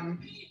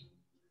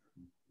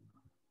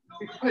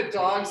 You can put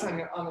dogs on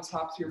the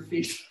tops of your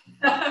feet.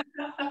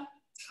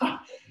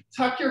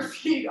 Tuck your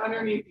feet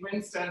underneath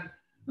Winston.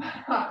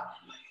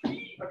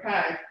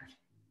 Okay.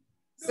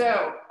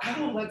 So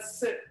let's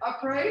sit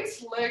upright.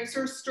 Legs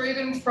are straight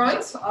in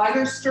front,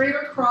 either straight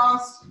or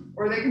crossed,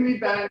 or they can be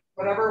bent,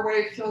 whatever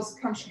way feels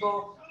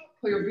comfortable.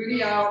 Pull your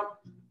booty out.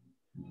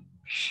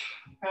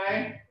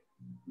 Okay.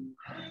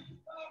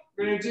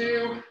 We're gonna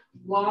do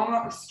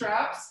long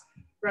straps.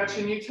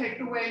 Gretchen, you take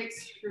the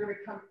weights. You're gonna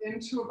come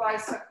into a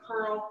bicep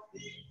curl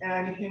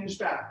and hinge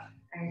back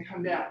and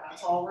come down.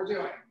 That's all we're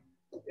doing,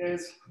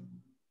 is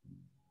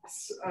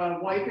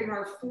wiping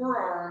our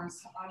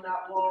forearms on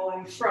that wall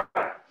in front.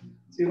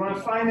 So you want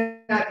to find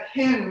that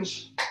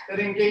hinge that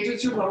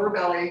engages your lower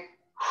belly.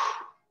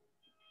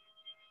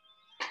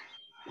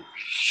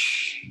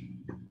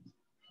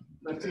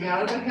 Lifting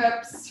out of the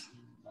hips.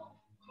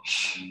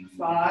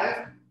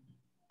 5,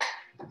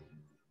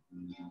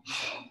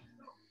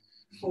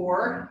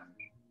 4,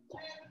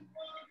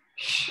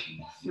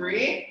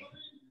 3,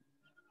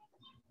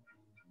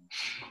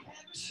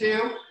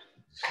 2,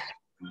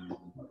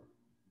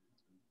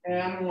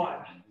 and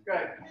 1.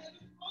 Good.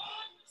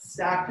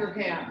 Stack your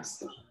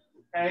hands.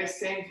 Okay,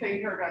 same thing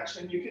here,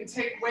 Gretchen. You can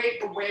take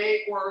weight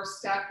away or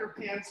stack your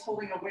hands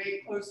holding a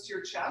weight close to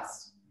your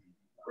chest.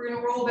 We're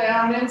going to roll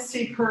down and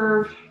C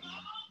curve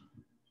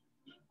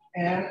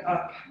and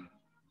up.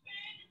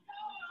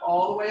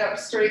 All the way up,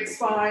 straight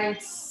spine.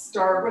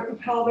 Start with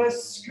the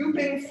pelvis,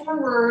 scooping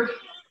forward.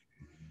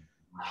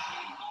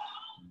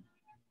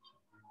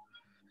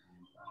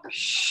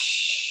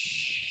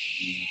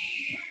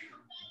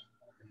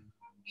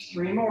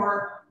 3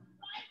 more.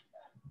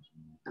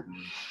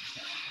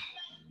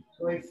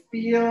 Really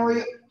feel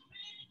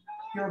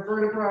your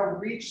vertebra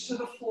reach to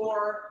the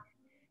floor.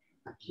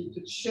 Keep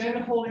the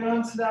chin holding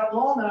on to that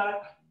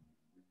walnut.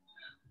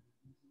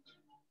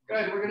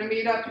 Good, we're gonna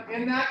meet up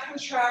in that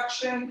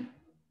contraction.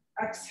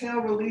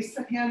 Exhale, release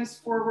the hands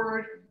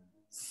forward,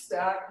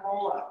 stack,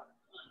 roll up.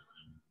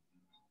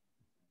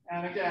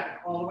 And again,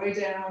 all the way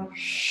down.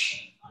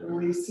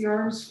 Release the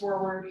arms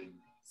forward,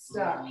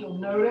 stack. You'll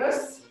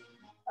notice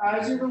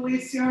as you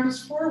release the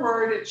arms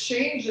forward, it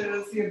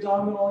changes the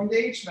abdominal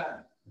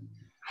engagement.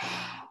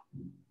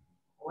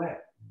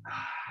 Let.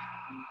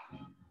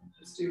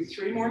 Let's do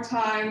 3 more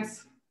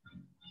times.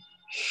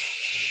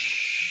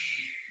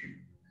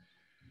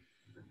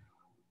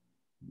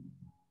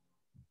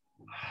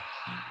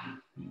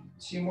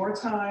 2 more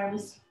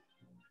times.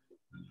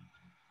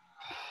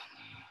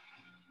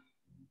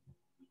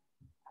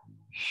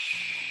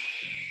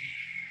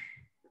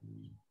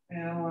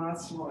 And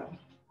last one.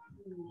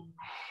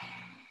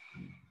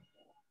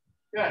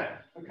 Good,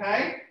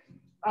 okay?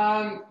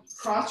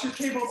 Cross your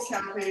tables,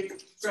 Kathy.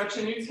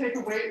 Gretchen, you take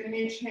a weight in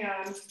each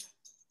hand.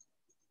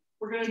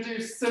 We're gonna do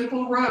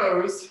simple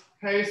rows,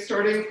 okay?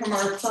 Starting from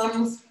our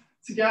thumbs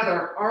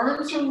together.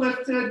 Arms are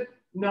lifted,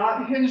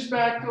 not hinged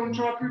back, don't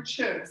drop your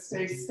chin,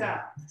 stay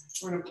stacked.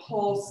 We're gonna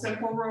pull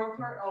simple row with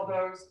our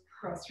elbows,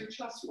 press your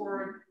chest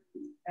forward,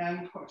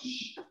 and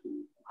push.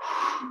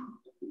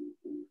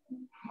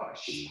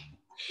 Push.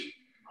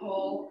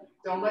 Pull.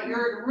 Don't let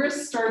your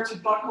wrists start to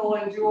buckle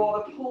and do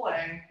all the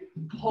pulling.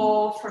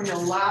 Pull from your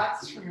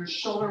lats, from your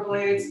shoulder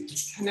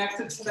blades,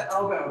 connected to the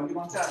elbow. You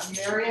want that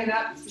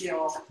marionette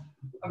feel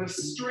of a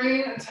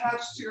string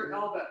attached to your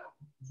elbow.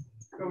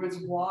 Go as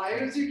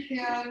wide as you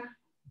can,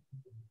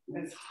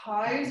 as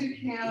high as you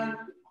can,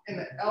 and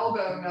the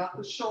elbow, not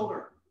the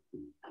shoulder.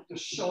 The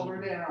shoulder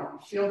down.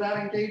 Feel that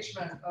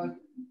engagement of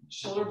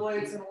shoulder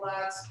blades and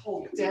lats.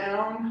 Hold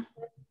down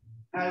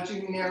as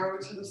you narrow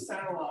to the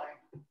center line.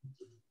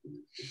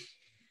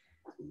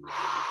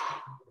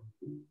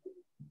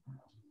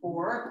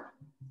 4,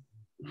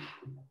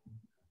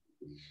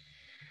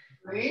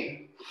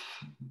 3,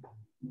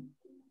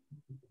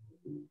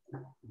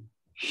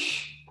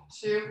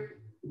 2,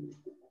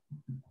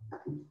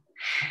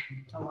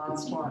 and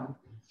last one.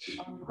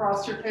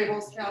 Cross your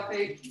tables,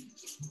 Kathy.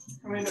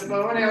 Come into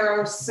bow and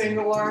arrow,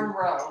 single arm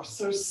row.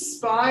 So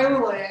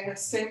spiraling,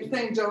 same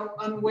thing, don't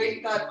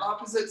unweight that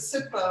opposite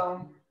sit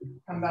bone.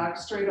 Come back,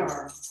 straight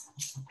arm.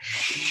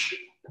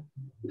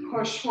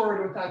 Push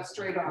forward with that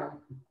straight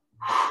arm.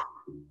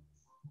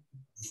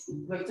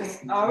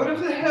 Lifting out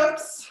of the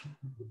hips.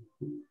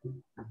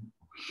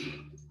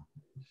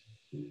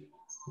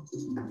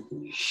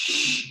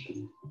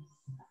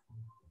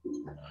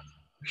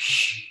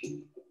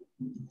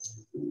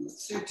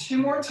 Let's do 2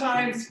 more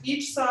times,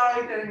 each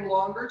side, getting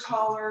longer,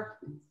 taller.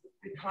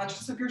 Be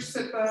conscious of your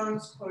sit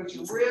bones, close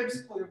your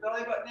ribs, pull your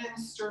belly button in,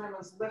 sternum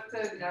is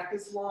lifted, neck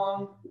is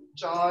long,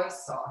 jaw is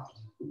soft.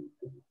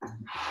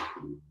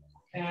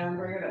 And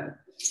bring it in.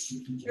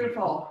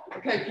 Beautiful.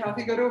 Okay,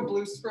 Kathy, go to a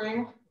blue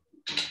spring.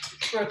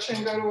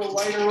 Gretchen, go to a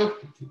lighter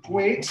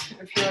weight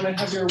if you're on a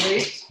heavier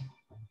weight.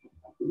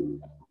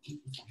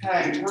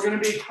 Okay, we're gonna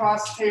be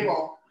cross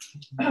table.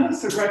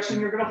 So Gretchen,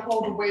 you're gonna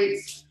hold the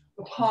weights,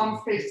 the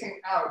palm facing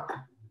out.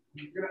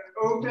 You're gonna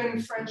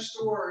open French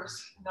doors,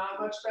 not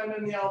much bend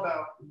in the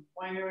elbow.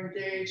 Want to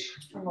engage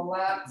from the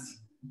lats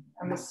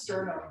and the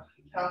sternum.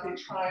 Kathy,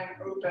 try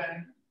and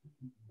open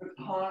with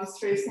palms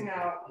facing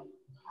out.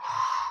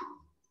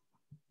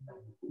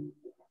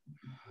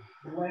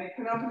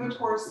 Lengthen up in the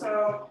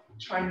torso.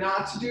 Try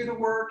not to do the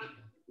work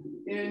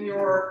in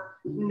your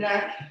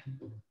neck.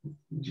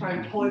 Try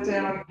and pull it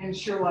down into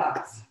your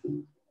lats.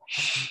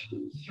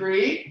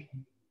 3,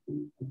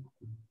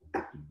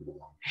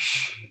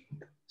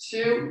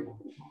 2,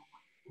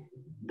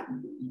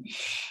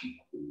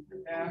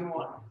 and 1.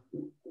 All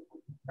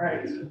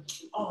right.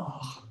 Oh,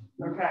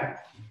 okay.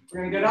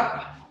 We're gonna get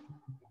up.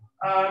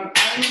 I'm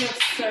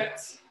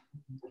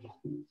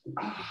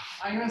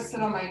gonna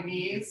sit on my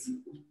knees.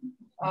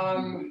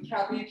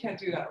 Kathy, you can't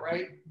do that,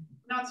 right?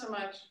 Not so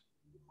much.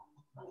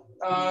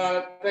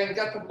 Then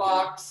get the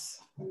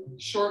box,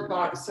 short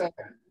box set.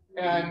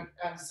 and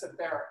sit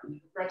there.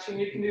 Gretchen,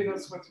 you can do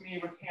this with me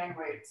with hand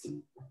weights.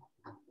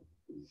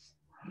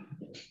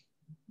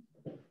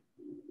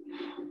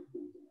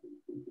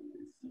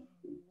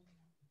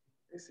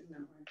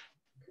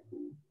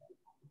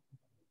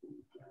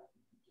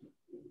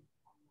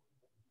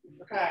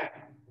 Okay,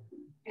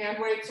 hand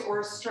weights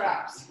or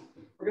straps.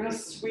 We're gonna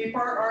sweep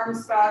our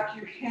arms back.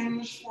 You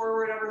hinge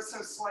forward ever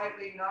so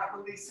slightly, not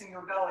releasing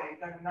your belly.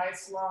 Then a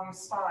nice long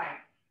spine.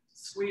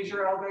 Squeeze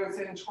your elbows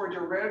in toward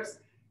your ribs,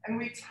 and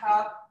we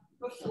tap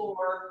the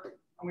floor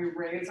and we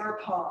raise our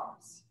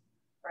palms,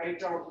 right?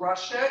 Don't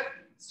rush it.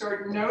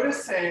 Start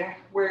noticing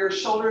where your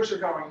shoulders are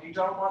going. You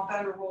don't want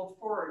them to roll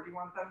forward. You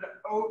want them to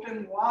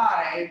open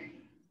wide,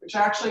 which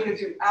actually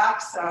gives you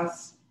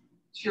access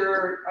to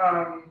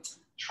your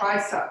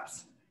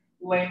triceps.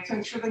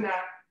 Lengthen through the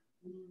neck,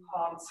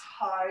 palms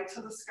high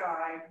to the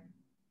sky,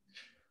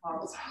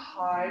 palms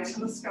high to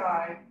the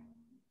sky.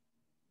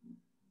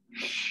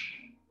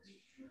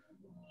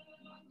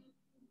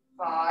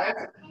 5,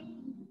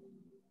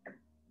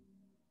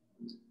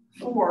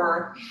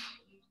 4,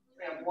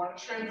 we have one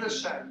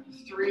transition.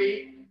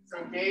 3, so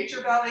engage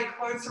your belly,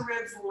 close the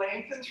ribs,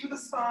 lengthen through the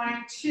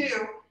spine. 2,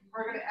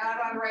 we're gonna add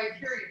on right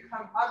here. You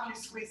come up, you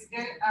squeeze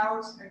in,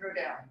 out, and go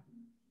down.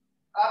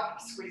 Up,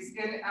 squeeze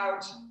in,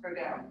 out, go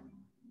down.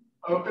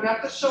 Open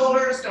up the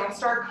shoulders, don't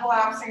start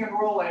collapsing and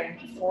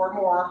rolling. 4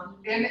 more,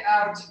 in,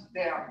 out,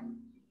 down.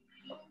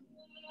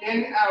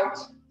 In, out,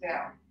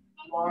 down.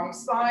 Long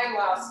spine,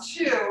 last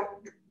 2.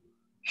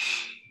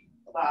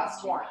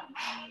 Last 1.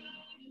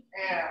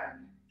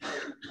 And,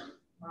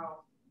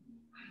 oh,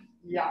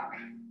 yuck.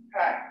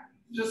 Okay,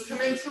 just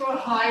come into a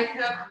high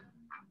hip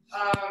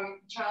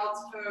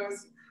child's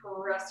pose.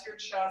 Press your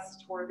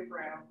chest toward the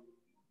ground.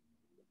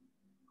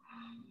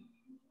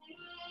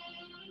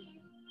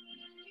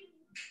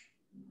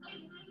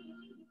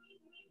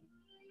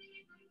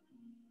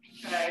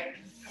 Okay,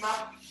 come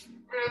up.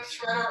 We're gonna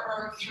thread our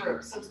arm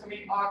through. So it's gonna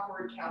be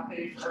awkward,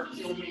 Kathy, for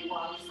you and me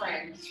on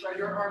frame. Thread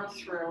your arm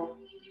through.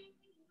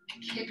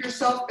 Keep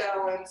yourself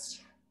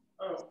balanced.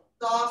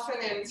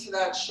 Soften into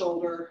that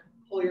shoulder.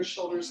 Pull your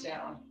shoulders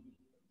down.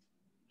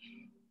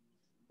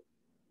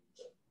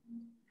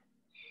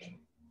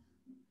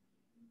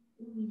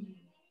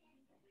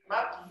 Come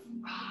up.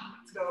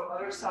 Let's go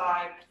other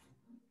side.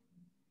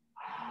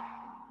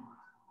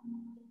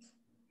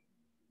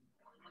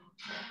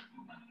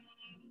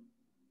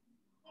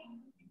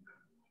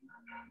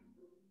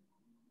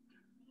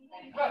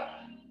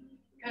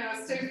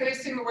 Stay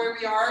facing the way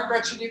we are.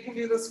 Gretchen, you can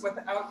do this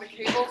without the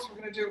cables. We're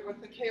going to do it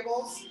with the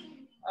cables.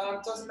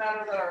 Doesn't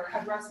matter that our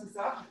headrest is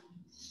up.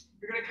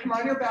 You're going to come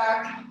on your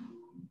back,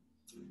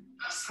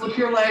 slip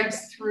your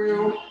legs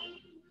through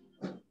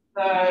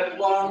the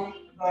long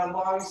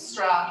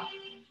strap.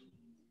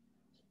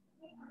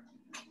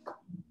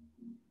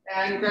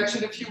 And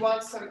Gretchen, if you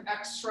want some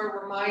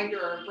extra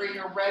reminder, bring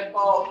your red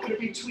ball, put it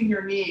between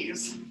your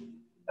knees.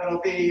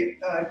 That'll be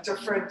a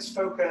different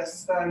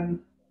focus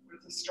than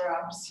with the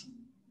straps.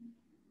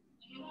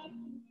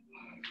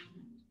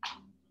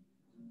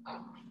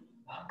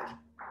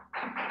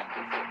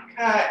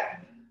 Okay.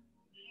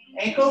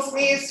 Ankles,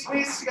 knees,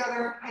 squeeze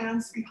together,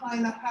 hands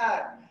behind the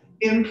head.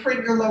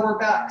 Imprint your lower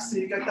back so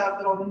you get that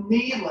little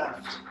knee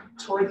lift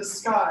toward the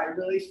sky.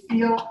 Really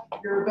feel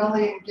your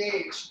belly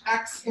engage.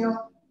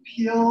 Exhale,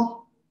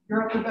 peel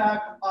your upper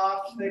back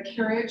off the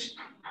carriage.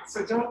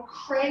 So don't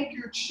crank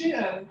your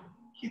chin.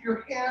 Keep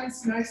your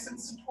hands nice and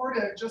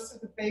supportive just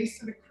at the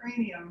base of the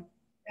cranium.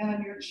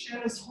 And your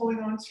chin is holding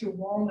onto a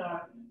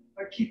walnut.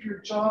 But keep your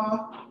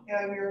jaw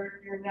and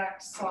your neck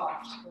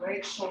soft,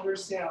 right?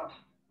 Shoulders down.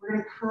 We're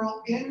gonna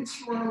curl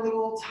into our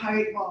little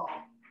tight ball.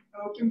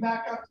 Open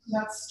back up to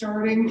that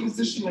starting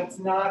position. It's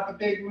not a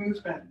big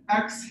movement.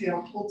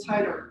 Exhale, pull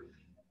tighter.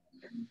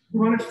 You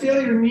wanna feel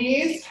your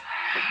knees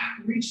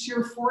reach to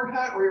your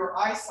forehead or your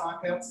eye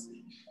sockets,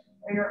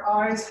 and your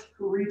eyes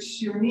reach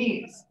to your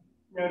knees.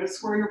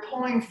 Notice where you're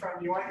pulling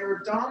from. You want your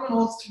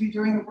abdominals to be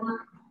doing the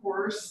work, of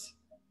course.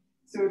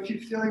 So if you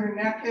feel your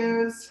neck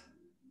is,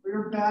 or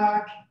your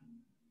back,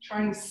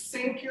 try and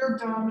sink your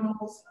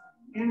abdominals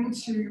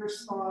into your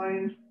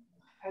spine,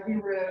 heavy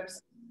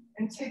ribs,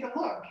 and take a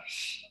look.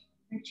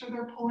 Make sure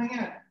they're pulling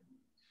in.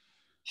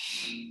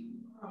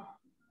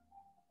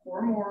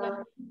 4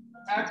 more.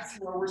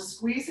 Exhale. We're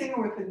squeezing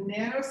with a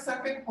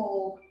nanosecond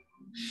hold.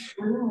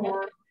 3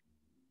 more.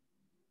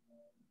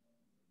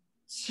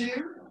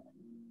 2.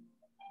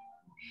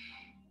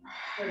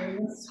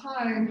 And this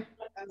time,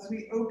 as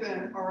we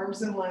open,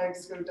 arms and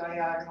legs go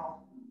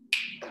diagonal.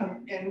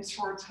 Come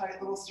into our tight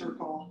little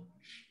circle.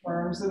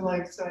 Arms and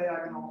legs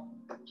diagonal.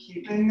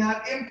 Keeping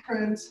that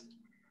imprint.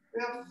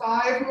 We have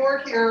 5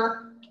 more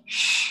here.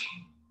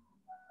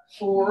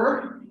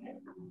 4.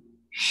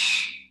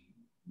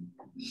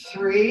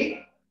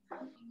 3.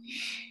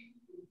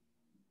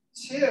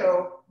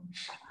 2.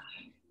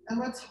 And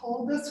let's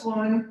hold this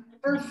one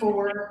for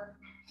 4,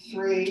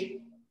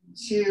 3,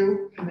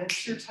 2. Come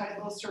into your tight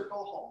little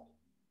circle hold.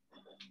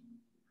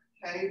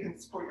 Okay, you can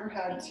support your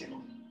head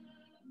too.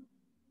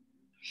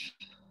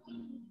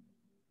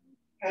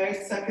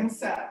 Okay, second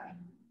set.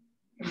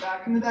 Come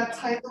back into that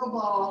tight little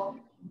ball.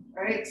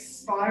 All right,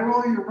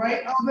 spiral your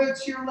right elbow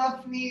to your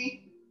left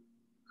knee,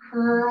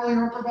 curl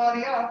your upper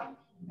body up,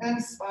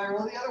 and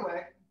spiral the other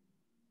way.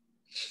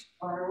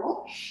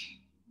 Spiral.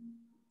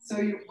 So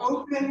you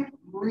open,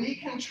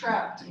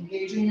 recontract,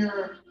 engaging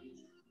your,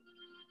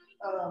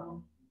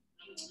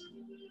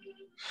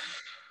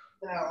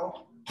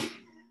 no,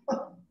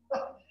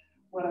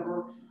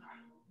 whatever.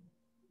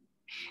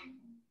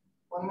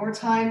 One more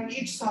time,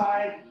 each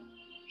side.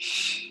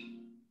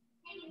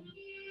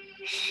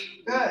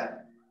 Good.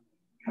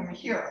 Come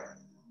here.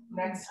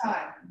 Next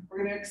time, we're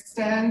going to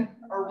extend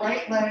our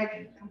right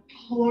leg and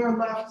pull our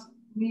left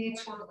knee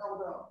toward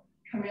elbow.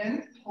 Come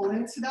in, pull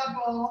into that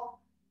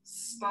ball,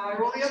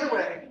 spiral the other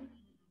way.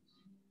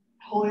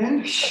 Pull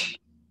in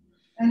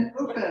and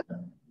open.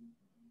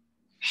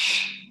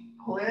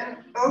 Pull in,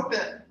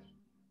 open.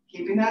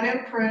 Keeping that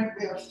imprint.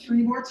 We have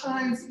 3 more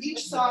times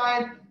each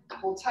side.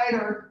 Pull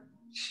tighter.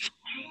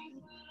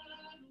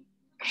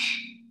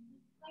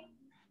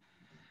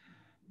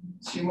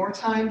 Two more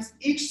times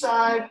each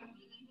side.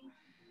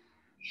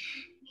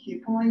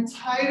 Keep pulling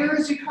tighter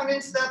as you come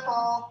into that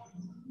ball.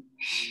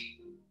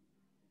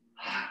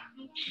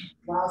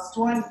 Last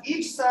one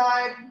each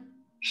side.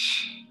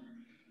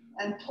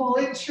 And pull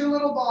into your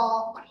little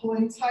ball.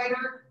 Pulling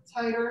tighter,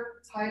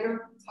 tighter,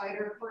 tighter,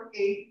 tighter for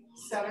 8,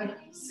 7,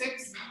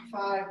 6,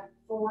 5,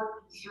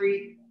 4,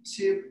 3,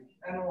 2,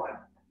 and 1.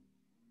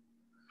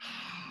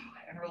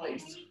 And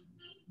release.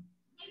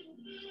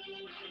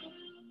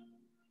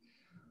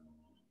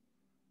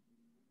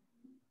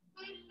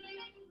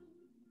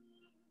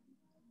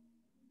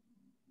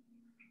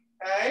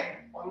 Okay,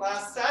 one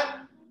last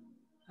set.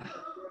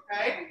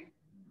 Okay.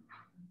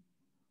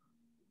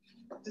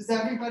 Does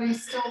everybody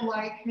still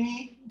like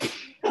me?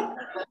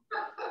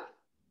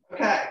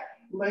 Okay,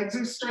 legs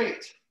are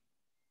straight.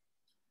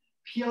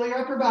 Peel your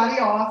upper body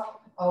off,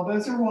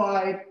 elbows are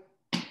wide.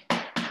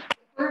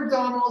 Our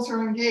abdominals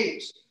are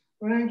engaged.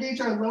 We're going to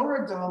engage our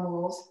lower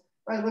abdominals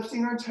by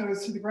lifting our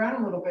toes to the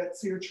ground a little bit.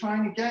 So you're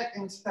trying to get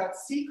into that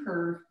C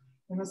curve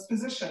in this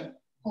position.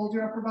 Hold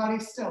your upper body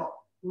still.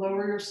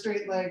 Lower your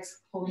straight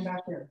legs, pull them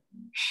back in.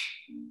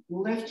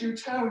 Lift your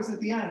toes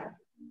at the end.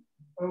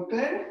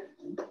 Open,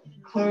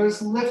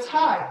 close, lift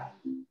high.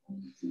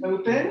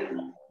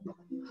 Open,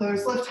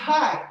 close, lift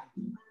high.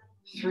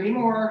 3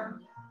 more,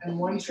 and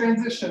 1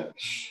 transition.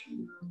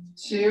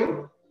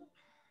 2.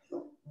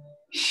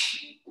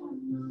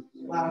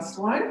 Last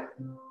one.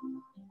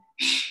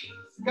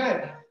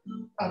 Good.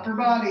 Upper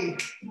body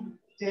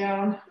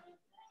down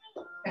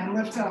and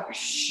lift up.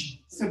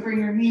 So bring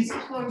your knees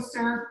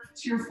closer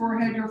to your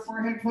forehead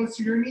closer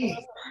to your knees.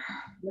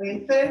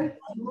 Lengthen,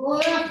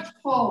 lift,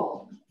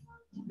 fold.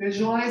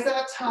 Visualize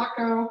that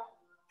taco.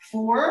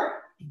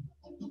 4,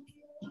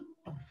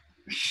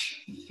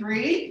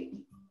 3,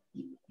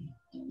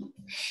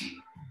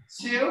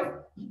 2,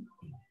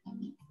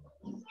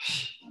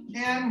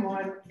 and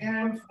 1,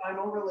 and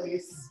final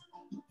release.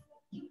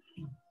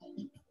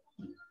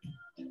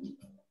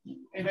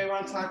 Anybody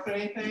want to talk about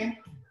anything?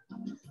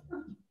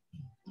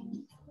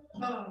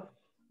 Oh.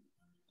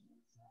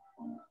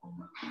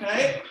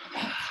 Okay.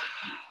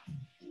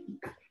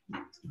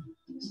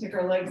 Stick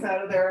our legs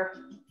out of there.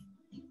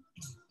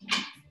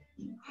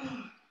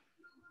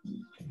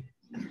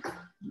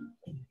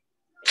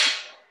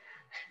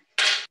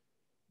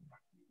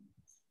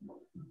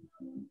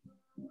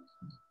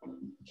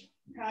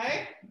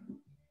 Okay,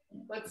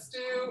 let's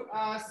do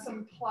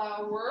some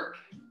plow work.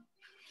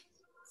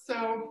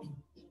 So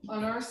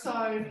on our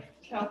side,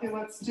 Kathy,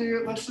 let's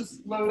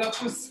just load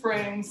up with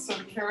springs so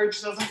the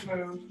carriage doesn't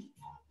move.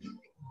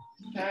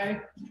 Okay.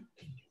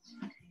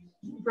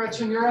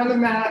 Gretchen, you're on the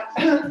mat.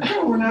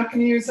 We're not going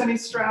to use any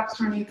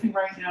straps or anything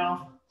right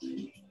now.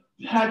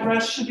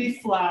 Headrest should be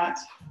flat,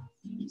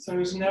 so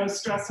there's no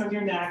stress on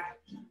your neck.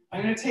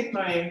 I'm going to take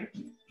my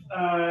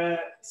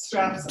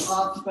straps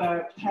off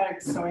the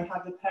pegs, so I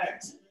have the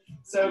pegs.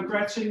 So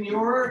Gretchen,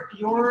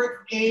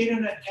 your aid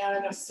and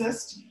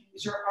assist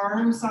is your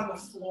arms on the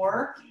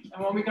floor,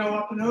 and when we go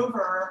up and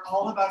over,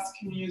 all of us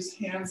can use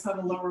hands on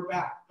the lower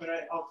back, but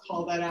I'll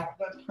call that out,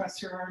 but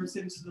press your arms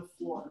into the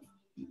floor,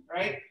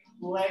 right?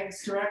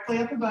 Legs directly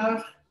up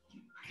above,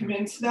 come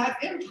into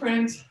that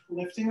imprint,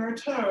 lifting our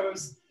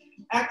toes.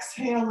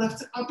 Exhale,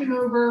 lift up and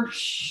over.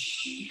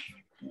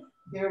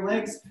 Your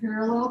legs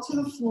parallel to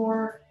the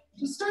floor.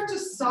 Just start to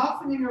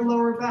soften in your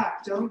lower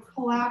back. Don't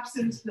collapse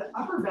into the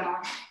upper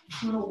back.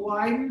 You want to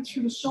widen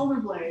through the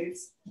shoulder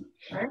blades.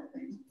 Right?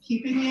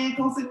 Keeping the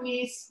ankles and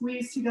knees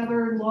squeezed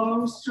together,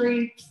 long,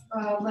 straight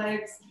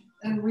legs,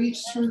 and reach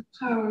through the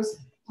toes.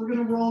 We're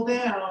going to roll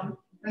down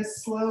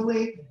as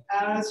slowly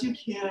as you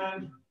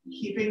can,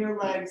 keeping your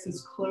legs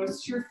as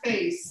close to your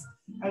face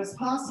as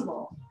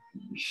possible.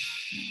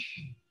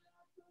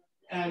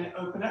 And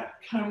open up,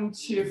 come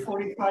to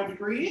 45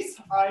 degrees.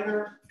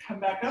 Either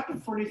come back up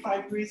at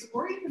 45 degrees,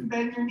 or you can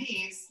bend your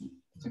knees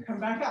to come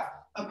back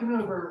up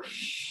and over.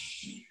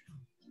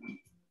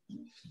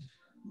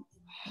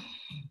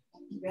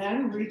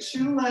 Again, reach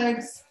your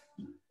legs,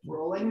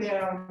 rolling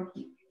down.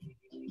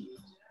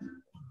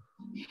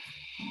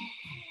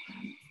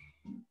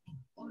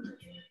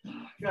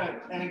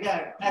 Good. And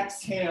again,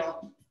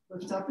 exhale.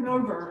 Lift up and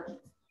over.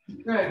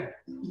 Good.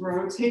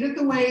 Rotate at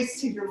the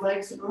waist. Take your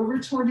legs over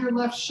toward your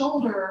left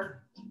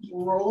shoulder.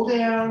 Roll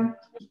down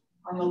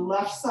on the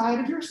left side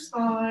of your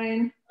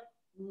spine.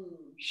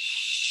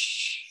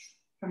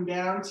 Come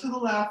down to the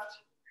left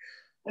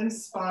and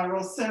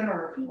spiral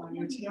center on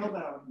your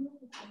tailbone.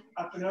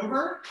 Up and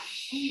over.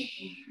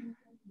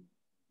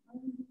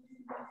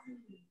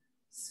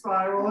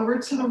 Spiral over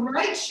to the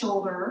right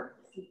shoulder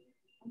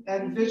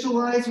and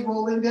visualize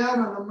rolling down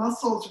on the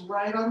muscles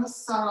right on the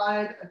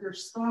side of your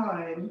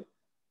spine.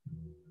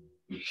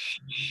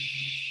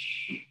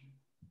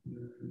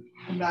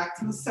 Come back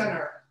to the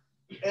center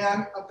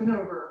and up and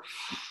over.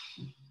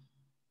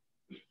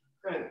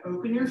 Good.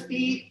 Open your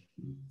feet,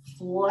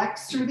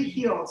 flex through the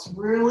heels,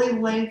 really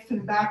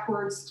lengthen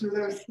backwards through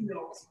those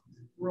heels.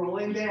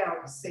 Rolling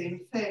down,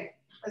 same thing.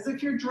 As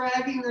if you're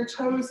dragging their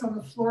toes on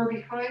the floor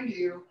behind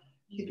you,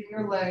 keeping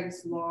your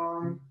legs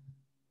long.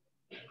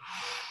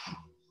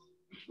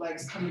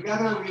 Legs come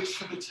together, reach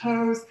for the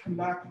toes, come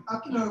back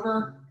up and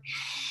over.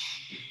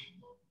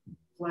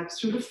 Flex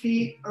through the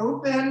feet,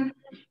 open.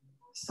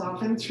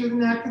 Soften through the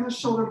neck and the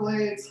shoulder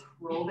blades,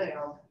 roll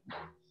down.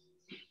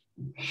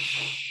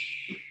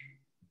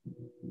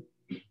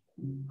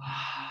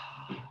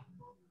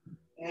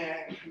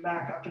 And come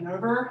back up and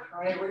over. All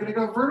right, we're gonna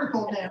go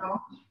vertical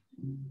now.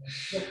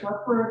 Lift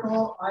up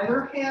vertical,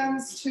 either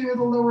hands to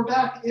the lower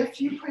back. If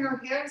you put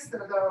your hands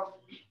there though,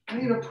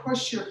 you need to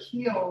push your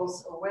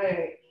heels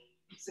away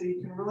so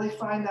you can really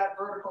find that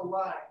vertical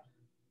line,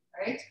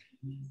 right?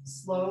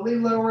 Slowly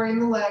lowering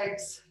the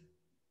legs,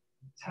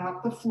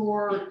 tap the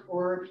floor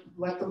or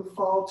let them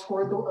fall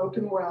toward the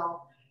open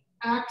well.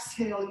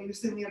 Exhale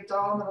using the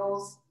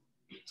abdominals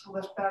to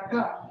lift back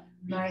up,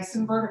 nice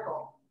and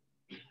vertical.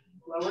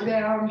 Lower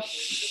down,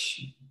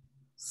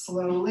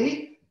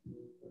 slowly.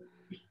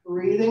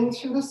 Breathing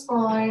through the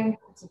spine,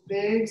 it's a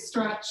big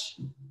stretch.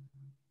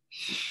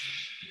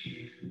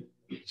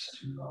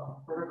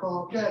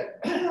 Vertical, good.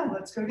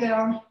 Let's go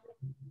down.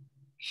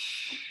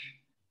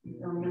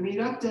 I'm gonna meet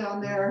up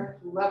down there,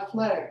 left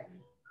leg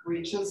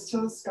reaches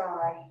to the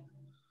sky.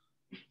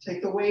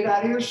 Take the weight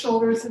out of your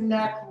shoulders and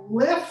neck,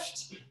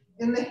 lift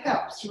in the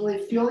hips, really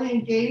feel the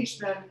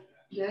engagement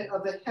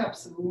of the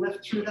hips and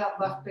lift through that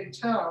left big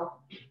toe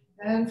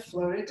and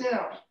float it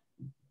down.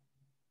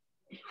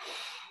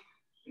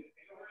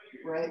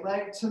 Right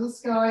leg to the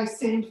sky,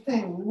 same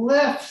thing,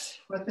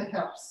 lift with the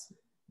hips.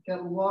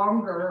 Get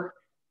longer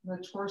in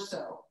the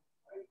torso.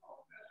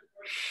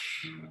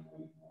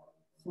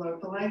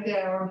 Float the leg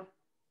down.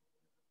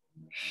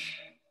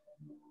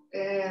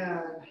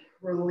 And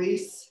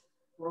release,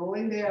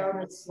 rolling down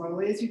as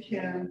slowly as you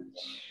can.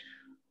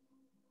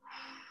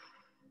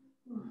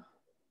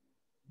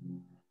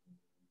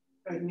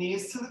 Good,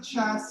 knees to the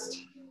chest.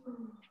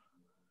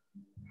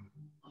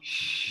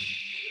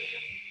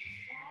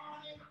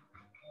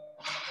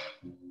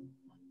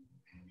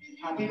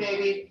 Happy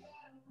baby.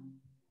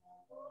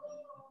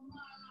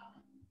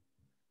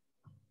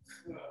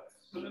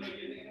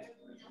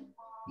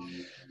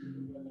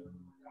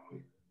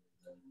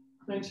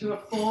 Into a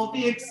full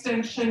V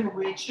extension,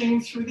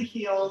 reaching through the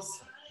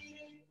heels.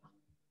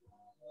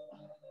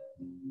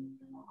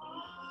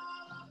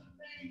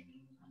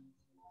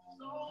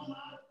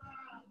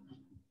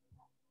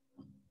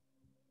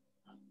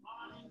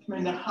 Come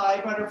into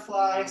high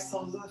butterfly,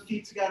 soles of the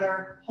feet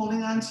together,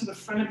 holding on to the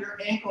front of your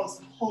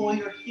ankles, pull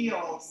your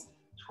heels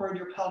toward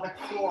your pelvic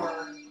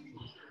floor.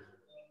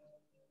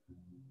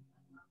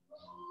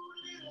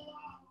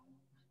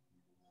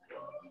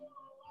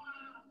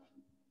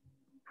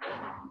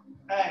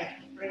 Okay,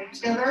 bring it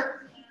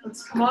together.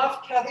 Let's come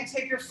off. Kathy,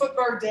 take your foot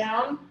guard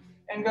down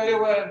and go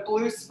to a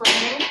blue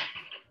spring.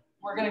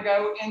 We're gonna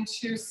go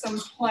into some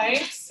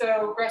planks.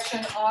 So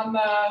Gretchen on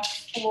the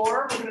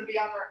floor, we're gonna be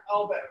on our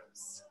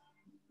elbows.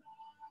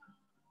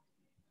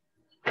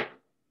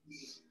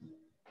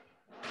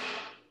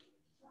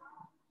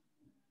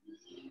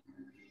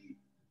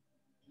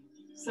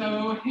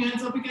 So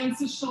hands up against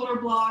the shoulder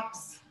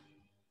blocks,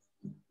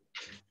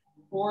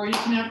 or you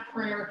can have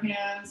prayer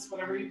hands,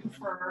 whatever you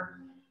prefer.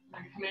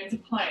 And come into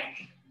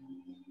plank.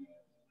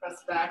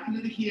 Press back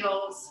into the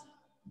heels.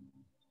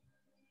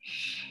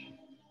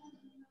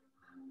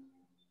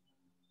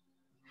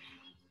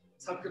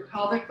 Tuck your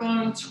pelvic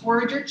bone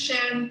toward your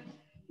chin.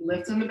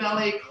 Lift in the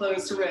belly,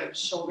 close the ribs,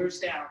 shoulders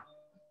down.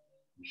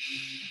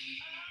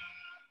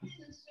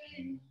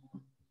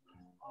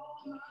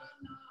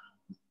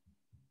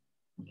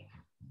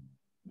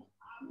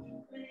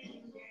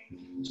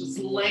 Just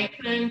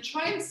lengthen,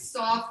 try and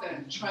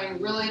soften. Try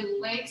and really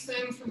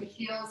lengthen from the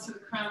heels to the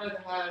crown of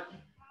the head.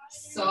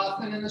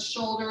 Soften in the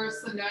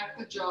shoulders, the neck,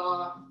 the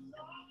jaw.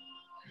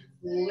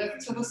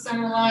 Lift to the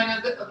center line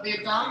of the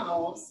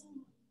abdominals.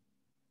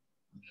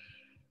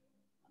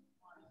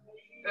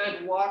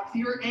 Good, walk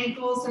your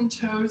ankles and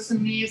toes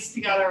and knees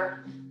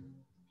together.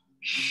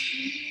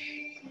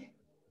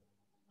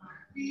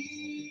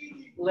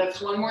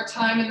 Lift one more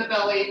time in the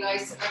belly,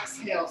 nice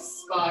exhale,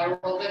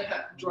 spiral the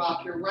hip,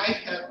 drop your right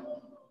hip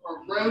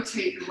or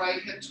rotate your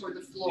right hip toward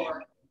the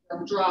floor.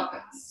 Or drop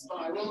it,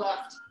 spiral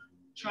left.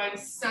 Try and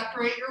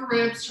separate your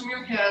ribs from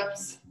your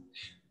hips.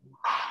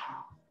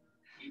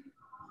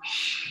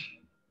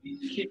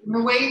 Keeping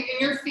the weight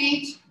in your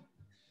feet.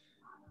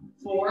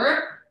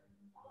 4,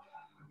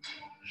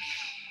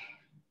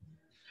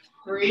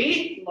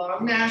 3,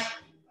 long neck.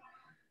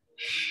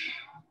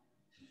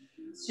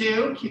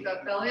 2, keep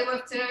that belly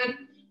lifted.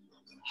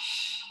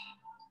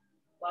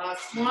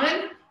 Last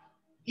one,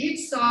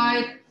 each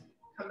side.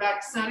 Come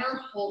back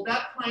center, hold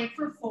that plank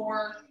for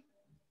 4,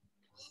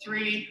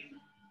 3,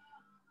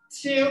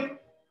 2,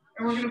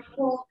 and we're gonna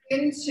pull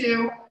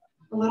into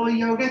a little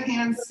yoga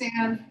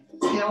handstand,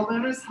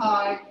 tailbone is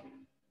high.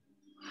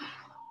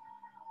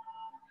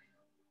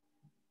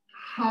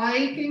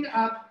 Hiking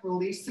up,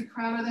 release the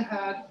crown of the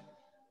head.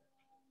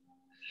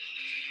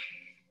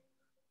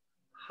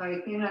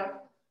 Hiking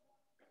up.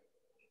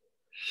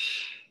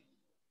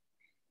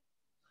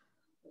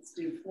 Let's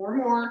do 4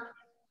 more.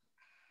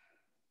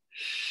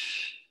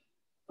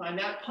 Find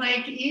that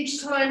plank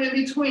each time in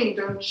between,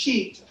 don't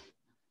cheat.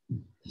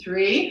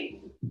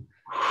 3,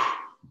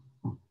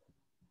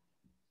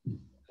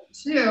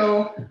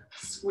 2,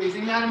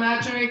 squeezing that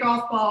imaginary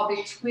golf ball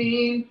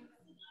between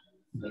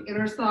the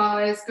inner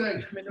thighs.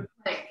 Good, come into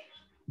plank.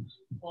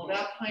 Hold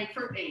that plank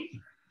for 8,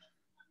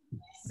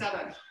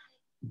 7,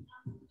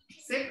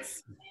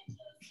 6,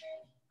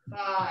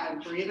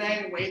 5.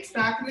 Breathing, weights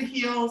back in the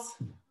heels.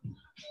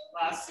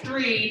 Last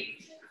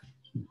 3,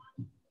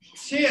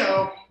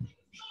 2,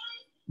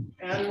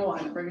 and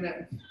 1. Bring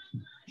it in.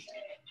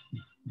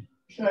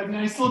 Good,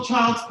 nice little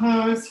child's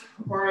pose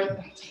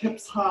or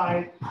hips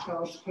high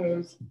child's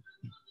pose.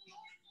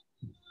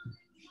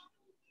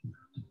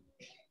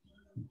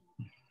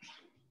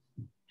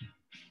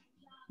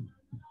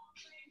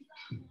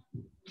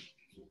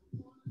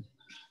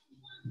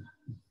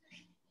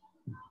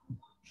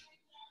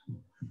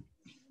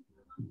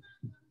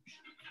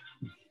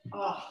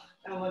 Oh,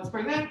 and let's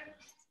bring it.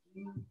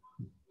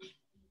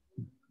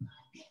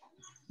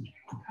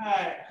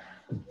 Okay.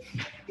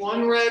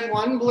 1 red,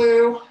 1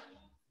 blue.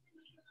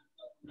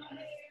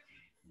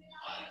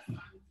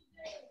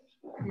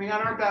 Coming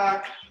on our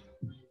back.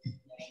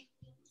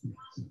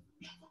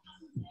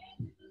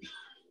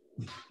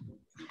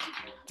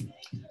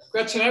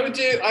 Gretchen,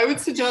 I would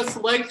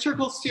suggest leg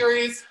circle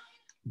series,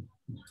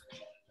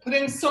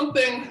 putting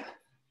something,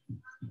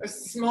 a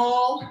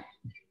small,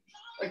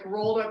 like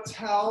rolled up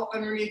towel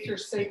underneath your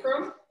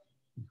sacrum.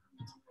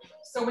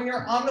 So when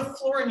you're on the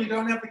floor and you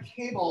don't have the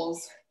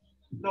cables,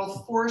 it'll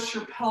force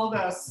your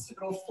pelvis,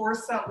 it'll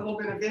force that little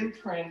bit of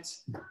imprint,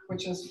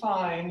 which is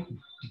fine.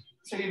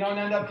 So you don't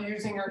end up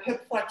using your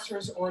hip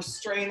flexors or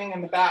straining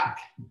in the back.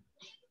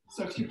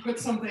 So if you put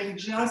something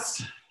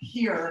just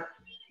here,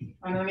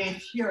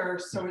 underneath here,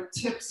 so it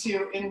tips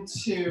you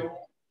into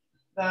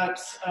that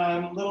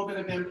little bit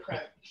of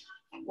imprint.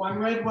 1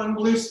 red, 1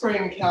 blue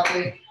spring,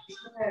 Kathy.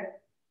 Okay.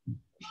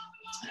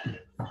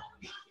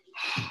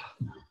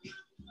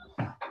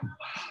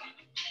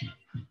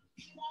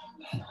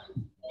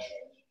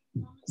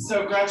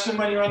 So Gretchen,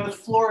 when you're on the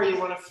floor, you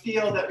want to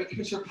feel that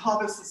because your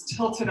pelvis is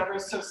tilted ever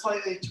so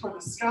slightly toward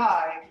the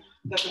sky,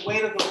 that the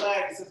weight of the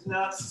legs is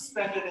not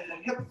suspended in the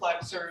hip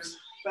flexors,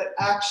 but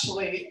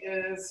actually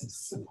is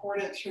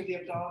supported through the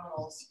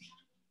abdominals.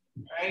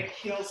 All right,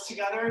 heels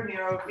together,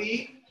 narrow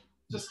V.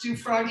 Just do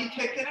froggy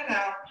kick in and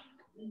out.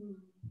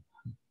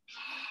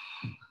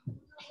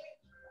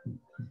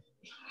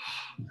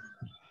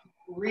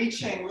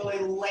 Reaching, really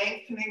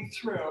lengthening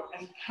through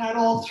and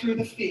pedal through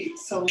the feet.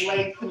 So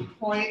lengthen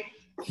point,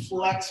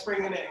 flex,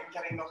 bring it in,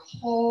 getting the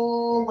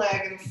whole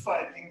leg and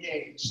foot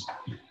engaged.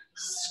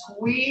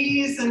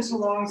 Squeeze into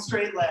long,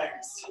 straight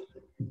legs.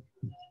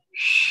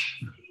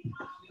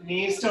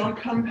 Knees don't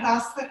come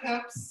past the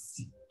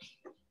hips.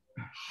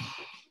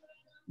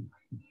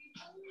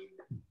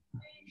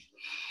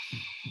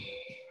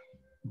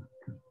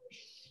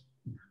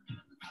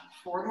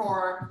 Four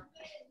more.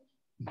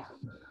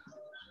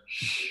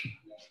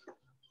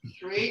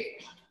 3,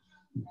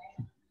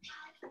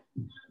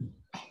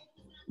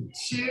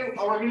 2.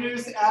 All we're going to do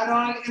is add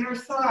on inner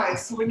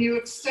thighs. So when you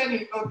extend,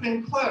 you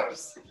open,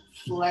 close.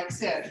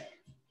 Flex in.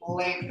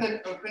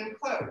 Lengthen, open,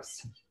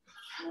 close.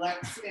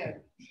 Flex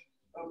in.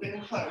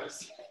 Open,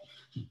 close.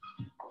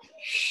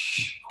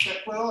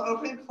 Quick little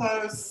open,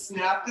 close.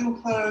 Snap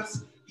and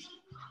close.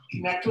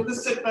 Connect with the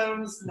sit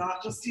bones,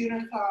 not just the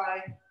inner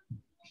thigh.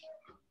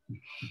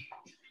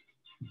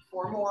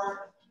 4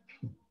 more.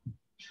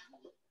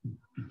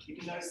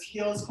 Keeping those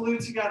heels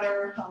glued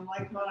together,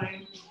 unlike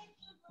mine.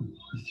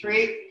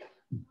 3,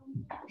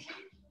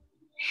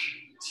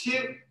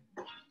 2.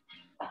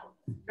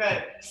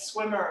 Good.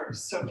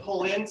 Swimmers. So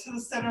pull into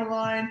the center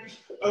line,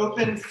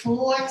 open,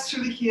 flex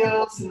through the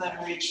heels, and then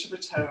reach to the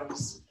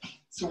toes.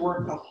 So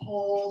work the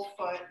whole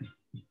foot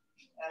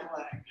and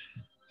leg.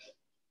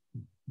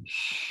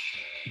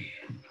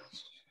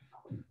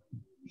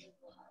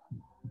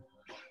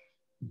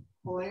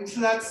 Pulling to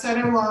that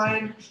center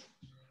line.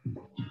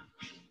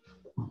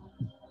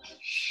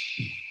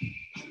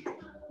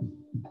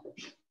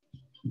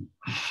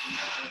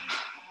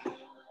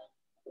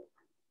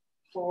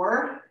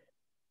 4,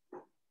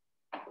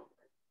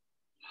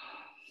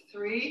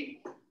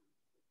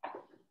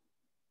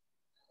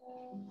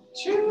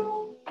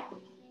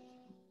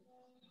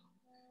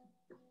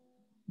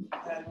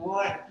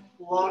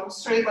 Long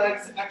straight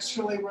legs,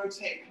 externally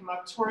rotate, come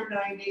up toward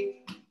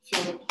 90.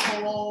 Feel the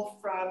pull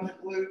from the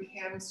glute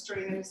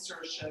hamstring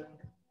insertion.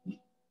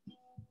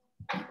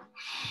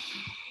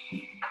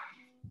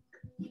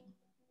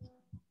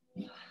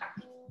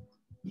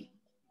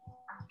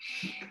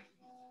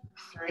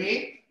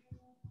 3.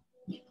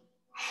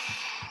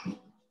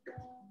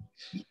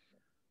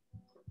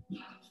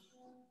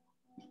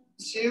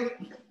 2.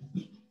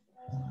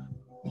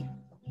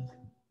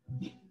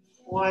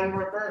 1,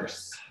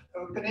 reverse.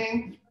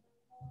 Opening,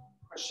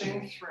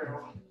 pushing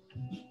through.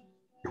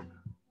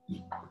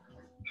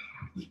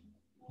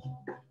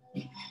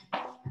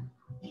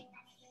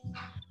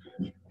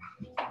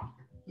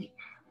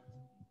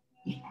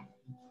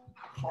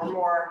 Four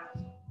more.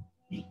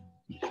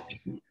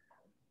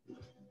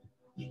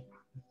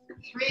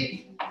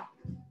 3.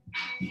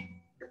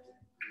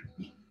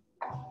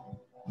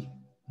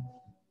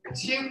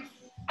 2.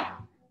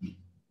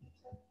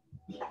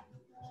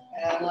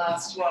 And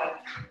last one.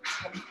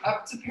 Come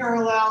up to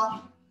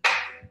parallel.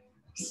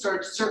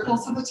 Start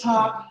circles at the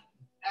top,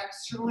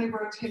 externally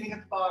rotating at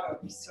the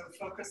bottom. So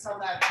focus on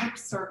that hip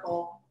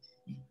circle.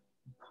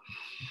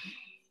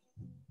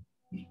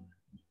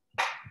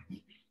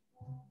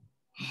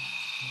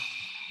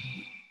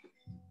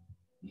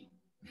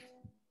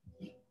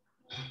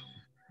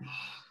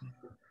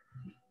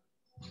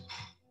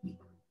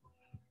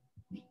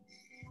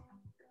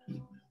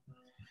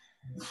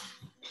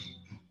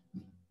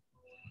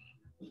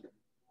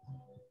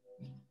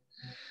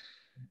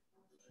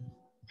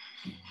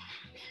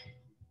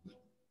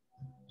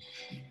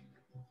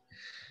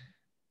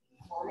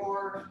 Four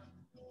more.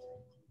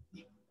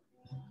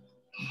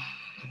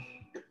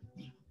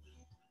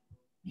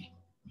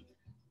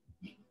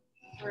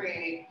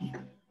 3.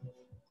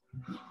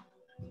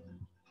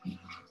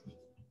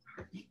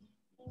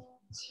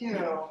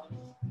 2.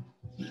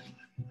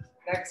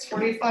 Next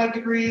 45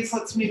 degrees,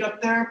 let's meet up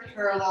there.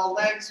 Parallel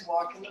legs,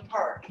 walk in the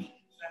park. Then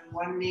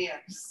one knee up.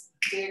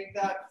 Dig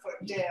that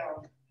foot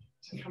down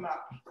to come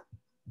up.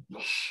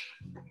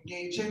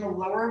 Engaging the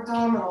lower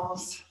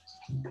abdominals.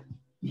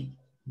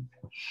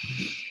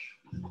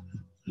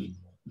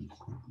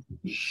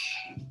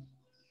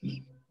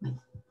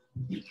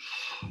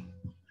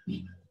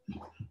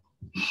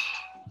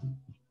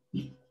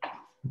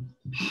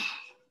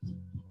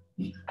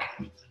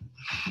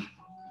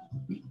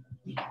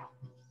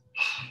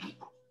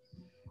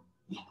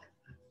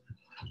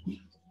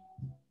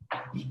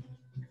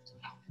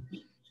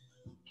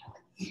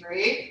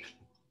 Three.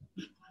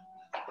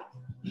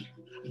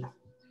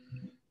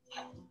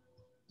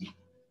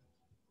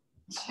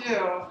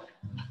 2.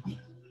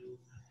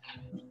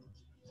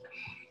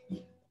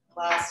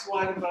 Last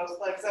one, both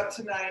legs up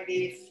to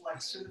 90,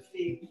 flex through the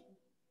feet.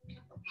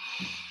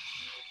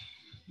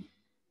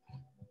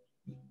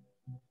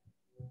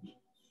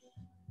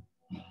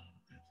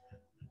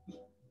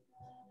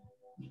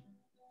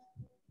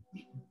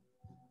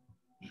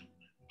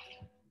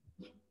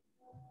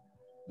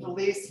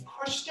 Release,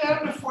 push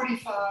down to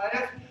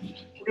 45.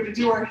 We're going to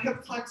do our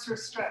hip flexor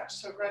stretch.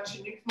 So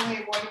Gretchen, you can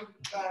lay one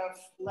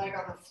leg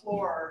on the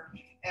floor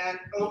and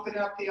open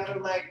up the other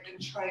leg and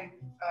try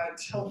and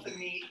tilt the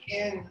knee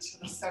into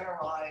the center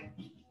line.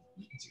 So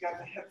you got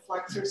the hip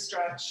flexor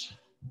stretch.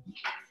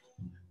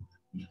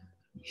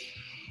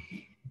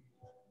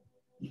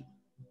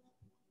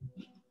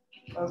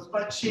 Those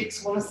butt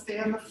cheeks want to stay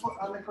on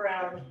the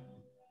ground.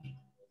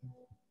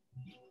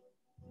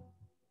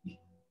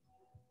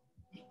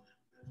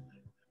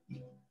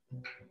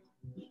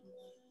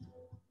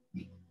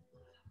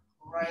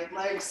 Right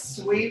leg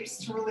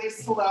sweeps to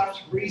release the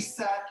left,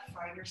 reset,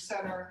 find your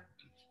center,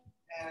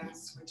 and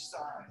switch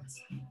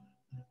sides.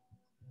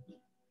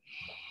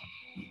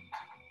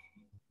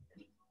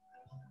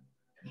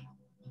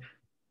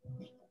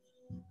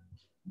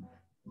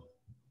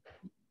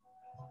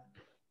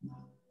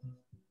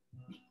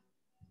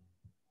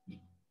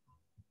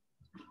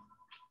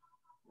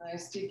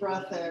 Nice deep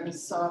breath in,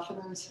 soften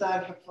into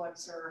that hip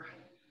flexor.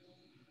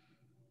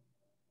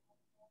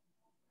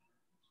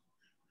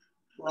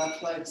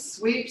 Left leg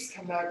sweeps,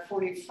 come back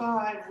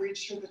 45,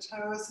 reach through the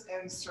toes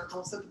and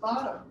circles at the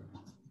bottom.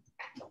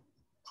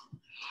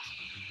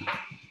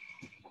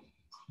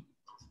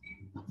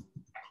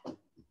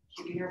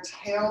 Keeping your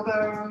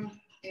tailbone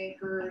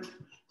anchored.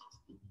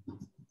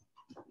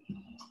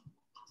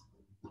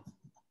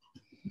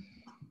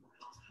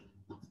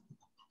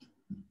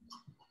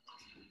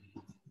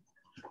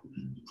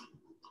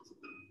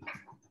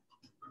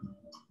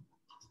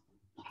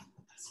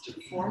 Let's do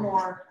 4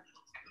 more.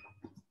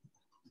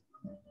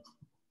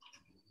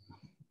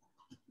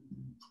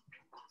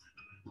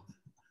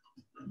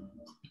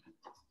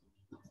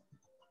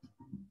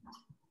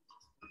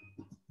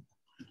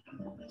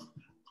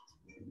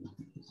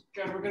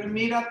 Good, we're going to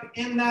meet up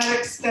in that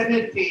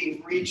extended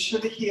V. Reach to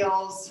the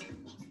heels,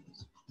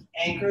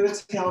 anchor the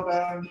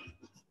tailbone.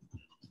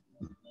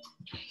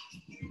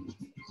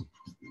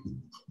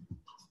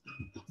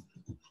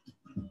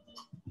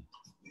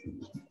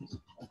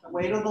 The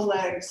weight of the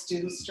legs,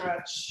 do the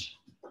stretch.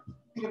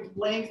 Think of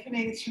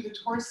lengthening through the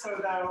torso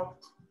though.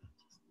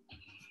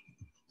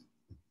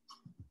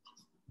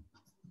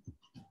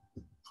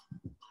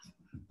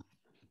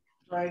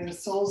 Drawing the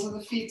soles of the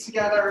feet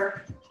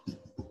together.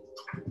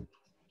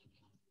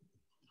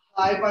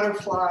 High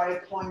butterfly,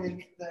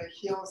 pulling the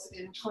heels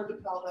in toward the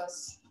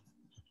pelvis.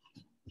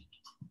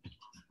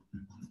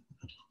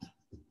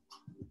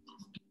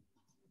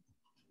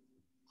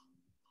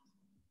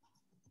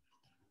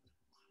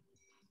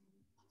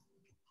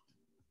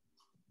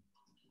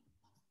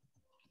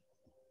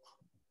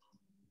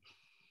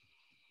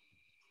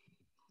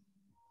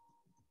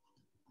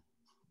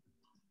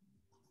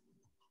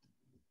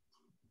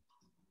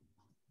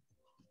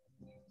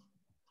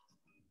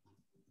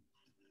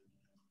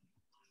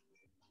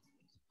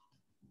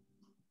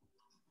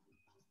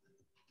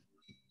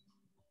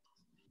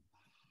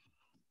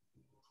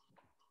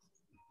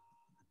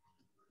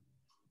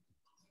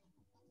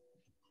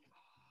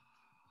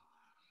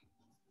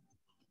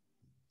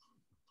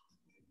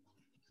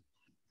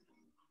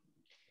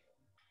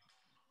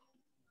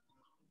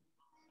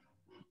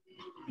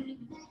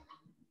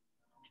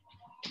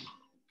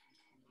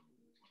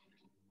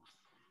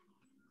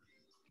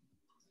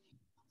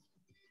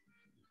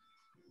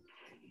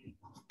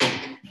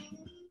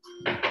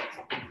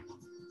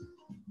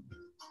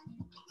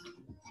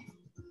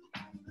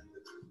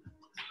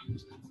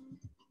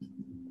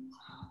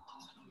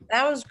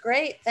 That was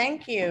great.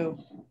 Thank you.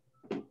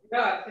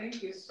 Yeah,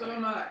 thank you so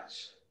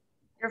much.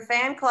 Your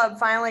fan club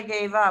finally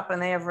gave up and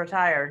they have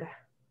retired.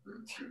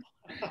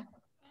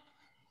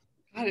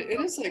 God, it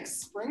is like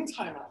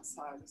springtime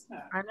outside, isn't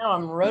it? I know,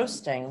 I'm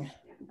roasting.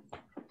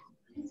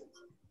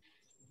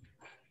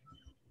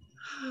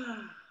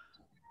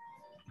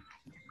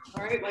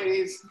 All right,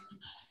 ladies.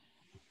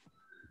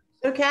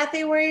 So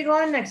Kathy, where are you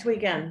going next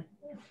weekend?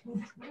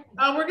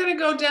 We're gonna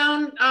go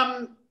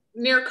down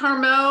near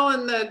Carmel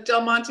and the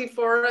Del Monte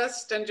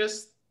Forest and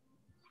just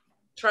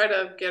try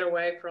to get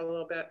away for a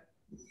little bit.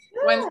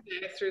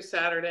 Wednesday through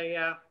Saturday,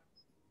 yeah.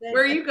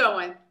 Where are you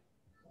going?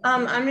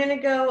 I'm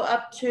gonna go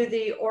up to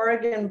the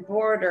Oregon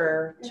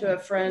border to a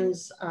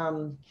friend's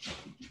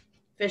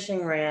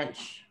fishing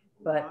ranch,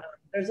 but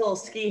there's a little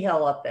ski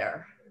hill up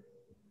there.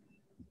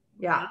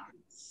 Yeah.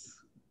 Nice.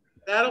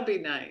 That'll be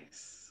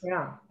nice.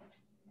 Yeah.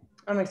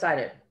 I'm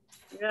excited.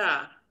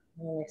 Yeah.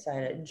 I'm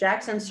excited.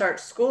 Jackson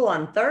starts school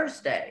on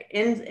Thursday,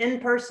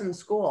 in-person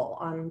school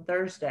on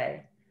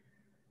Thursday.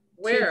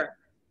 Where?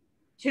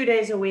 2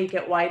 days a week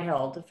at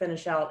Whitehill to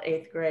finish out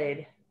 8th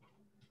grade.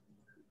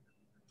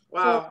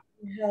 Wow.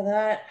 So how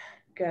that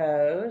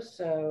goes.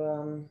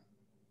 So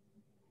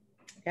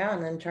yeah,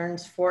 and then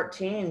turns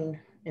 14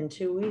 in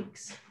 2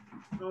 weeks.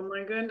 Oh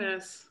my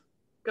goodness.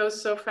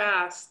 Goes so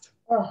fast.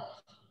 Oh,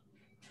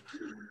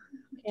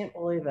 can't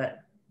believe it.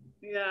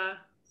 Yeah.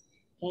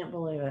 Can't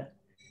believe it.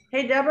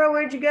 Hey, Deborah,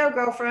 where'd you go,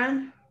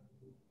 girlfriend?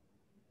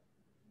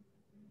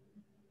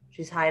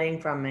 She's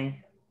hiding from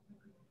me.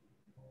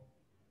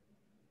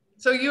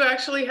 So you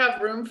actually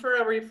have room for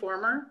a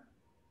reformer?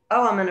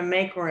 Oh, I'm gonna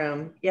make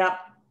room. Yep.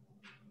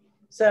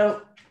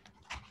 So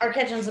our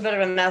kitchen's a bit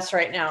of a mess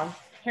right now.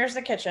 Here's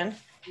the kitchen.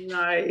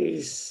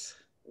 Nice.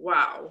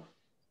 Wow.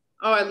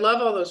 Oh, I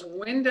love all those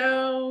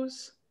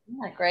windows.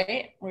 Isn't that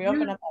great? We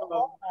open up the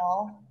whole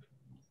wall.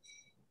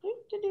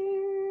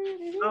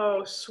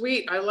 Oh,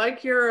 sweet. I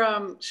like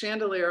your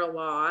chandelier a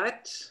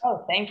lot.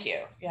 Oh, thank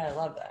you. Yeah, I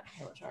love that.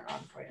 I'll turn it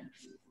on for you.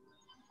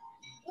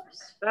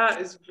 Oops.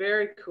 That is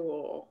very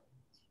cool.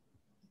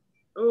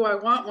 Oh, I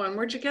want one.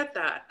 Where'd you get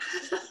that?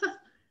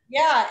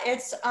 Yeah,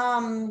 it's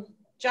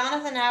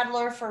Jonathan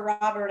Adler for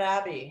Robert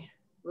Abbey.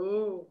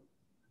 Ooh.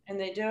 And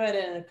they do it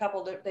in a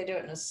couple, they do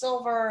it in a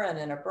silver and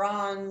in a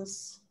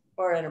bronze,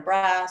 or in a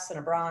brass and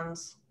a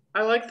bronze.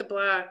 I like the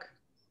black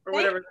or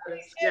whatever it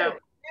is. Yeah.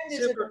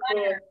 Super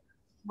cool.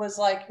 Was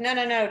like, no,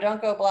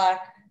 don't go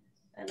black.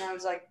 And I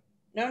was like,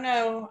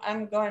 no,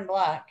 I'm going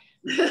black.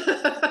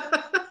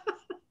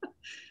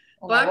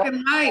 Black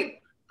and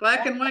white.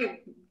 Black and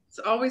white.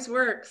 It always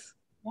works.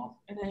 Yeah.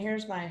 And then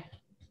here's my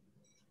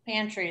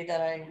pantry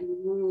that I.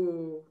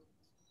 Ooh.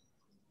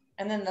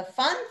 And then the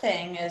fun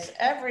thing is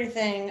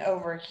everything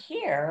over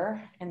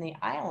here in the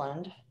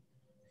island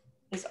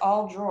is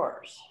all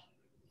drawers.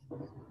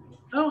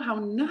 Oh, how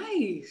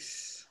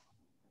nice.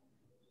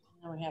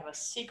 And we have a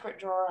secret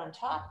drawer on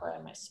top where I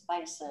have my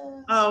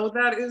spices. Oh,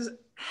 that is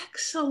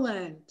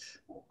excellent.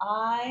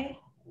 I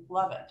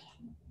love it.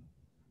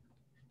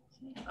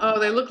 Oh,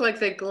 they look like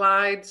they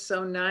glide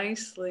so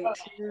nicely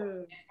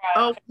too.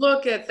 Oh,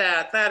 look at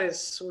that. That is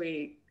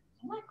sweet.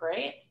 Isn't that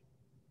great?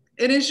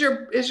 And is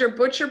your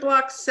butcher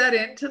block set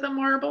into the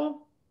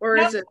marble, or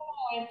is it?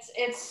 No,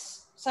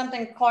 it's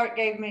something Clark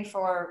gave me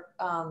for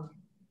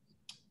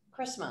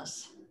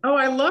Christmas. Oh,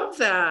 I love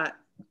that.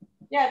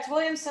 Yeah, it's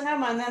Williams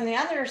Sonoma, and then the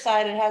other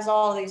side it has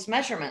all these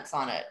measurements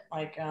on it,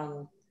 like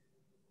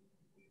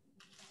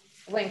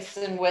lengths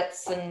and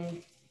widths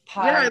and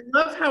pie. Yeah, I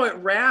love how it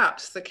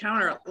wraps the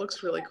counter. It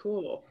looks really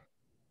cool.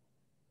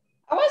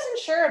 I wasn't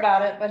sure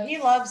about it, but he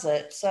loves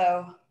it,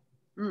 so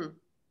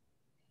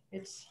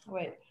it's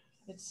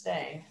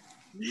staying.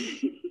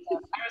 So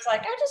I was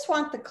like, I just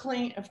want the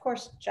clean. Of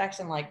course,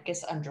 Jackson like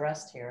gets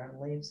undressed here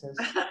and leaves his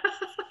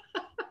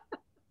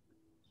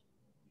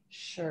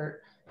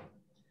shirt.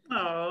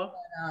 Oh.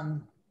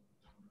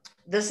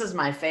 This is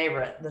my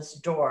favorite, this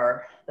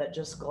door that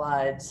just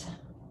glides.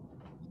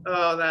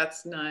 Oh,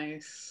 that's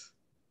nice.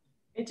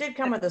 It did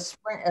come with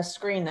a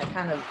screen that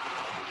kind of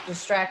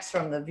distracts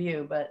from the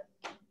view, but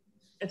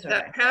it's okay.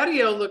 That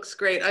patio looks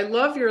great. I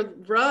love your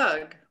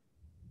rug.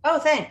 Oh,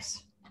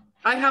 thanks.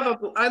 I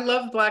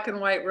love black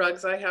and white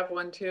rugs. I have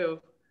one too.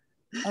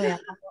 Oh yeah,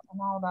 I'm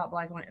all about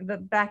black and white. The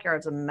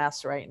backyard's a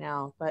mess right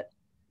now,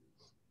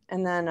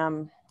 and then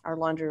our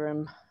laundry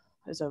room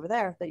is over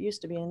there that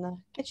used to be in the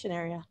kitchen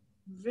area.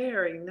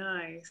 Very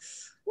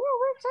nice. Yeah,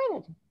 we're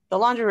excited. The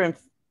laundry room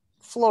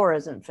floor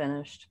isn't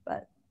finished,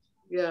 but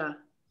yeah.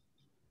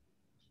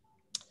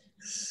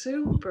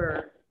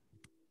 Super.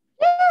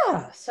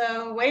 Yeah,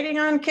 so waiting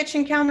on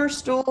kitchen counter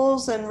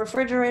stools and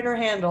refrigerator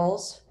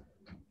handles.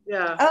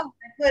 Yeah. Oh,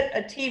 I put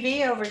a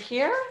TV over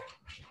here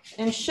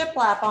and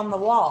shiplap on the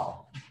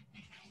wall.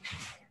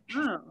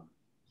 Oh.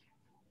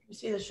 You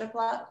see the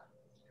shiplap?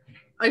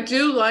 I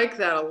do like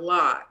that a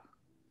lot.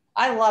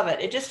 I love it.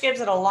 It just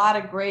gives it a lot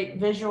of great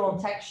visual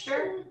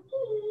texture.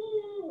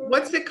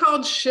 What's it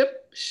called?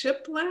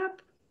 Shiplap?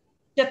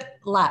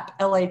 Shiplap,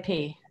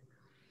 L-A-P.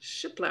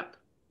 Shiplap.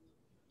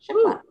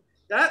 Shiplap.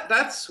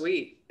 That's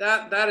sweet.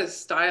 That is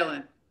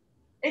styling.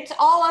 It's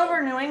all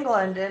over New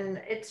England, and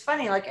it's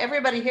funny. Like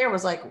everybody here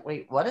was like,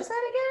 "Wait, what is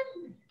that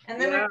again?"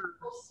 And then there's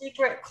a little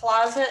secret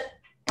closet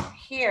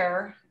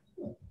here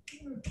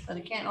that I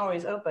can't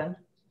always open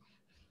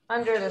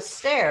under the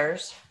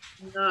stairs.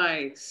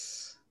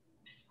 Nice.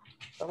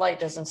 The light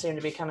doesn't seem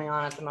to be coming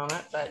on at the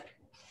moment, but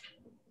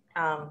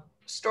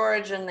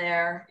storage in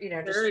there. You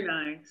know, just very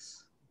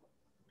nice.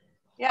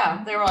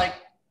 Yeah, they were like,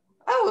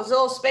 "Oh, there's a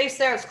little space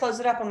there. Let's close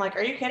it up." I'm like,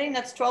 "Are you kidding?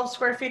 That's 12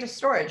 square feet of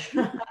storage."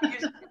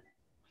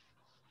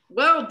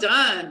 Well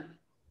done.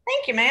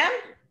 Thank you, man.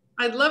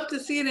 I'd love to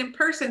see it in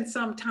person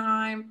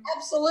sometime.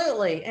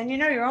 Absolutely. And you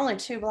know, you're only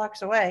 2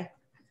 blocks away.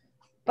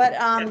 But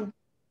I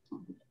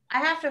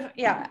have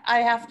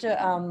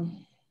to,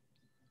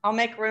 I'll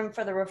make room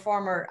for the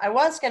reformer. I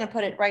was going to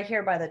put it right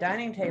here by the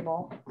dining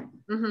table.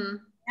 Mm-hmm.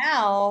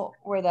 Now,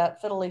 where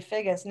that fiddly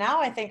fig is, now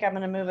I think I'm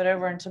going to move it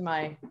over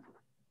into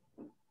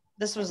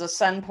this was a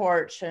sun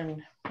porch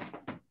and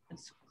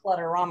it's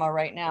clutterama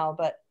right now,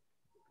 but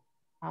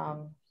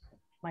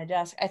my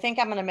desk. I think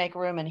I'm going to make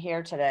room in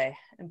here today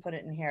and put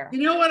it in here.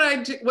 You know what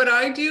I do? What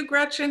I do,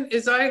 Gretchen,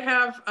 is I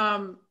have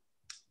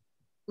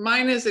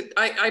mine is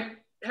I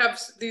have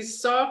these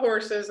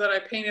sawhorses that I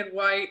painted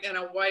white and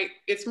a white.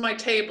 It's my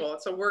table.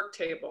 It's a work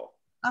table.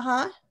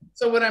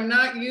 So when I'm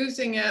not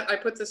using it, I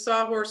put the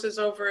sawhorses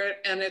over it,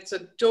 and it's a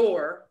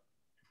door.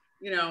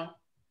 You know.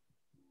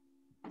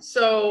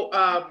 So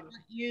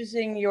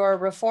using your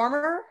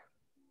reformer.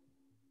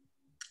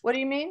 What do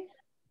you mean?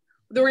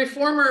 The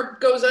reformer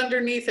goes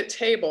underneath a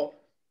table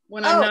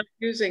when I'm not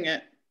using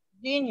it.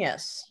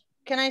 Genius.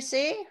 Can I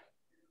see?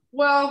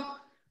 Well,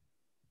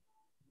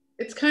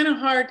 it's kind of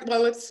hard.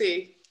 Well, let's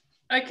see.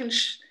 I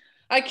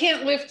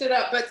can't lift it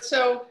up, but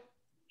so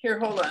here,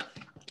 hold on.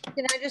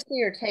 Can I just see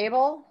your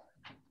table?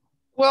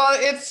 Well,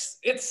 it's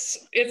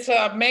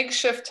a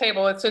makeshift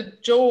table. It's a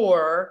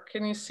door.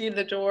 Can you see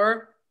the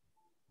door?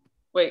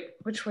 Wait,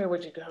 which way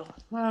would you go?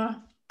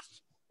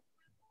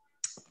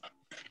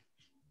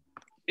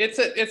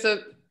 It's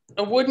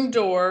a wooden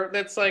door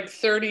that's like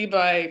 30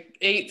 by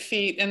 8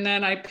 feet. And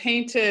then I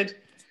painted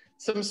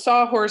some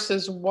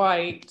sawhorses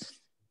white,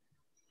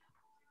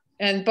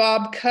 and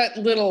Bob cut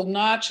little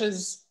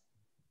notches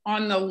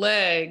on the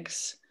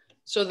legs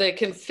so they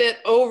can fit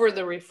over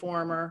the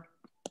reformer.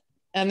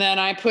 And then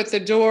I put the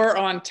door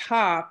on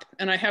top,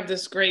 and I have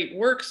this great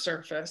work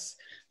surface.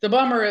 The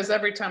bummer is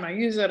every time I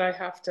use it, I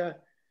have to,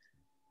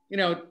 you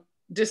know,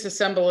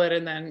 disassemble it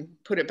and then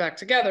put it back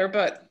together,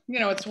 but you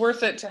know, it's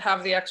worth it to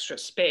have the extra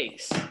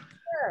space.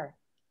 Sure.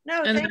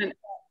 No, and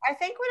I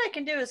think what I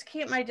can do is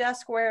keep my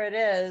desk where it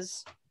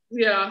is.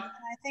 Yeah.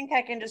 I think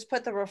I can just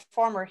put the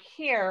reformer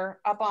here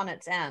up on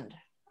its end.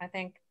 I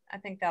think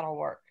that'll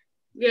work.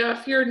 Yeah,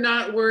 if you're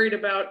not worried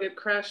about it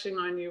crashing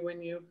on you when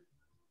you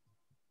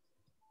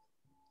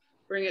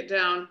bring it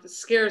down. It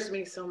scares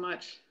me so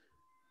much.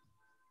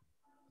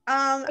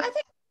 I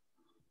think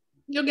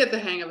you'll get the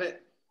hang of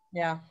it.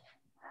 Yeah.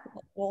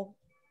 Well,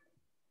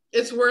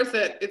 it's worth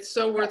it. It's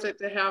so worth it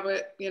to have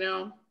it, you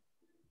know.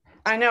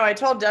 I know. I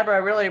told Deborah I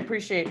really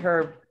appreciate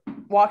her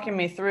walking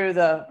me through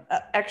the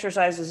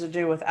exercises to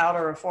do without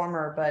a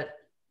reformer, but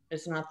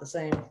it's not the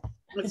same.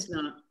 It's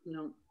not,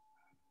 no.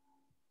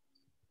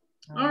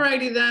 All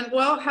righty then.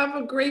 Well, have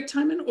a great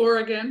time in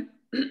Oregon.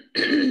 Thank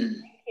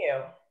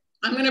you.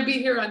 I'm going to be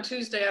here on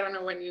Tuesday. I don't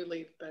know when you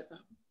leave, but.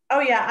 Oh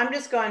yeah, I'm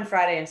just going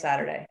Friday and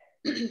Saturday.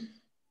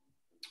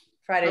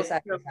 Friday, Saturday,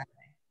 Saturday.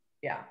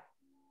 Yeah,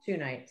 2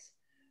 nights.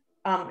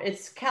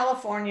 It's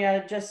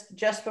California,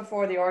 just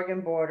before the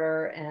Oregon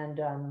border,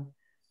 and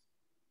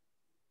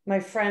my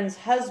friend's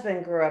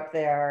husband grew up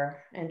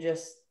there, and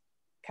just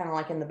kind of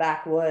like in the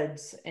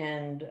backwoods,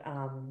 and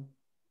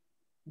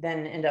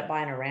then end up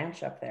buying a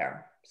ranch up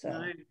there. So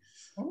nice.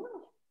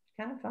 Oh,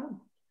 kind of fun.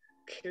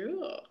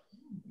 Cool.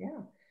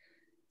 Yeah.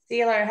 See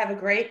you later. Have a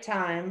great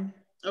time.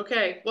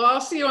 Okay. Well,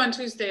 I'll see you on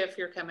Tuesday if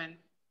you're coming.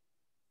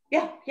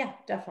 Yeah,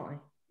 definitely.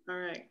 All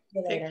right. See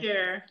you Take later.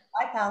 care.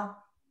 Bye,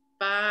 pal.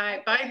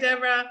 Bye. Bye,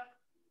 Deborah.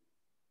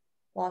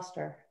 Lost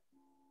her.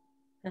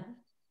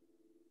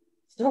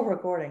 Still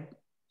recording.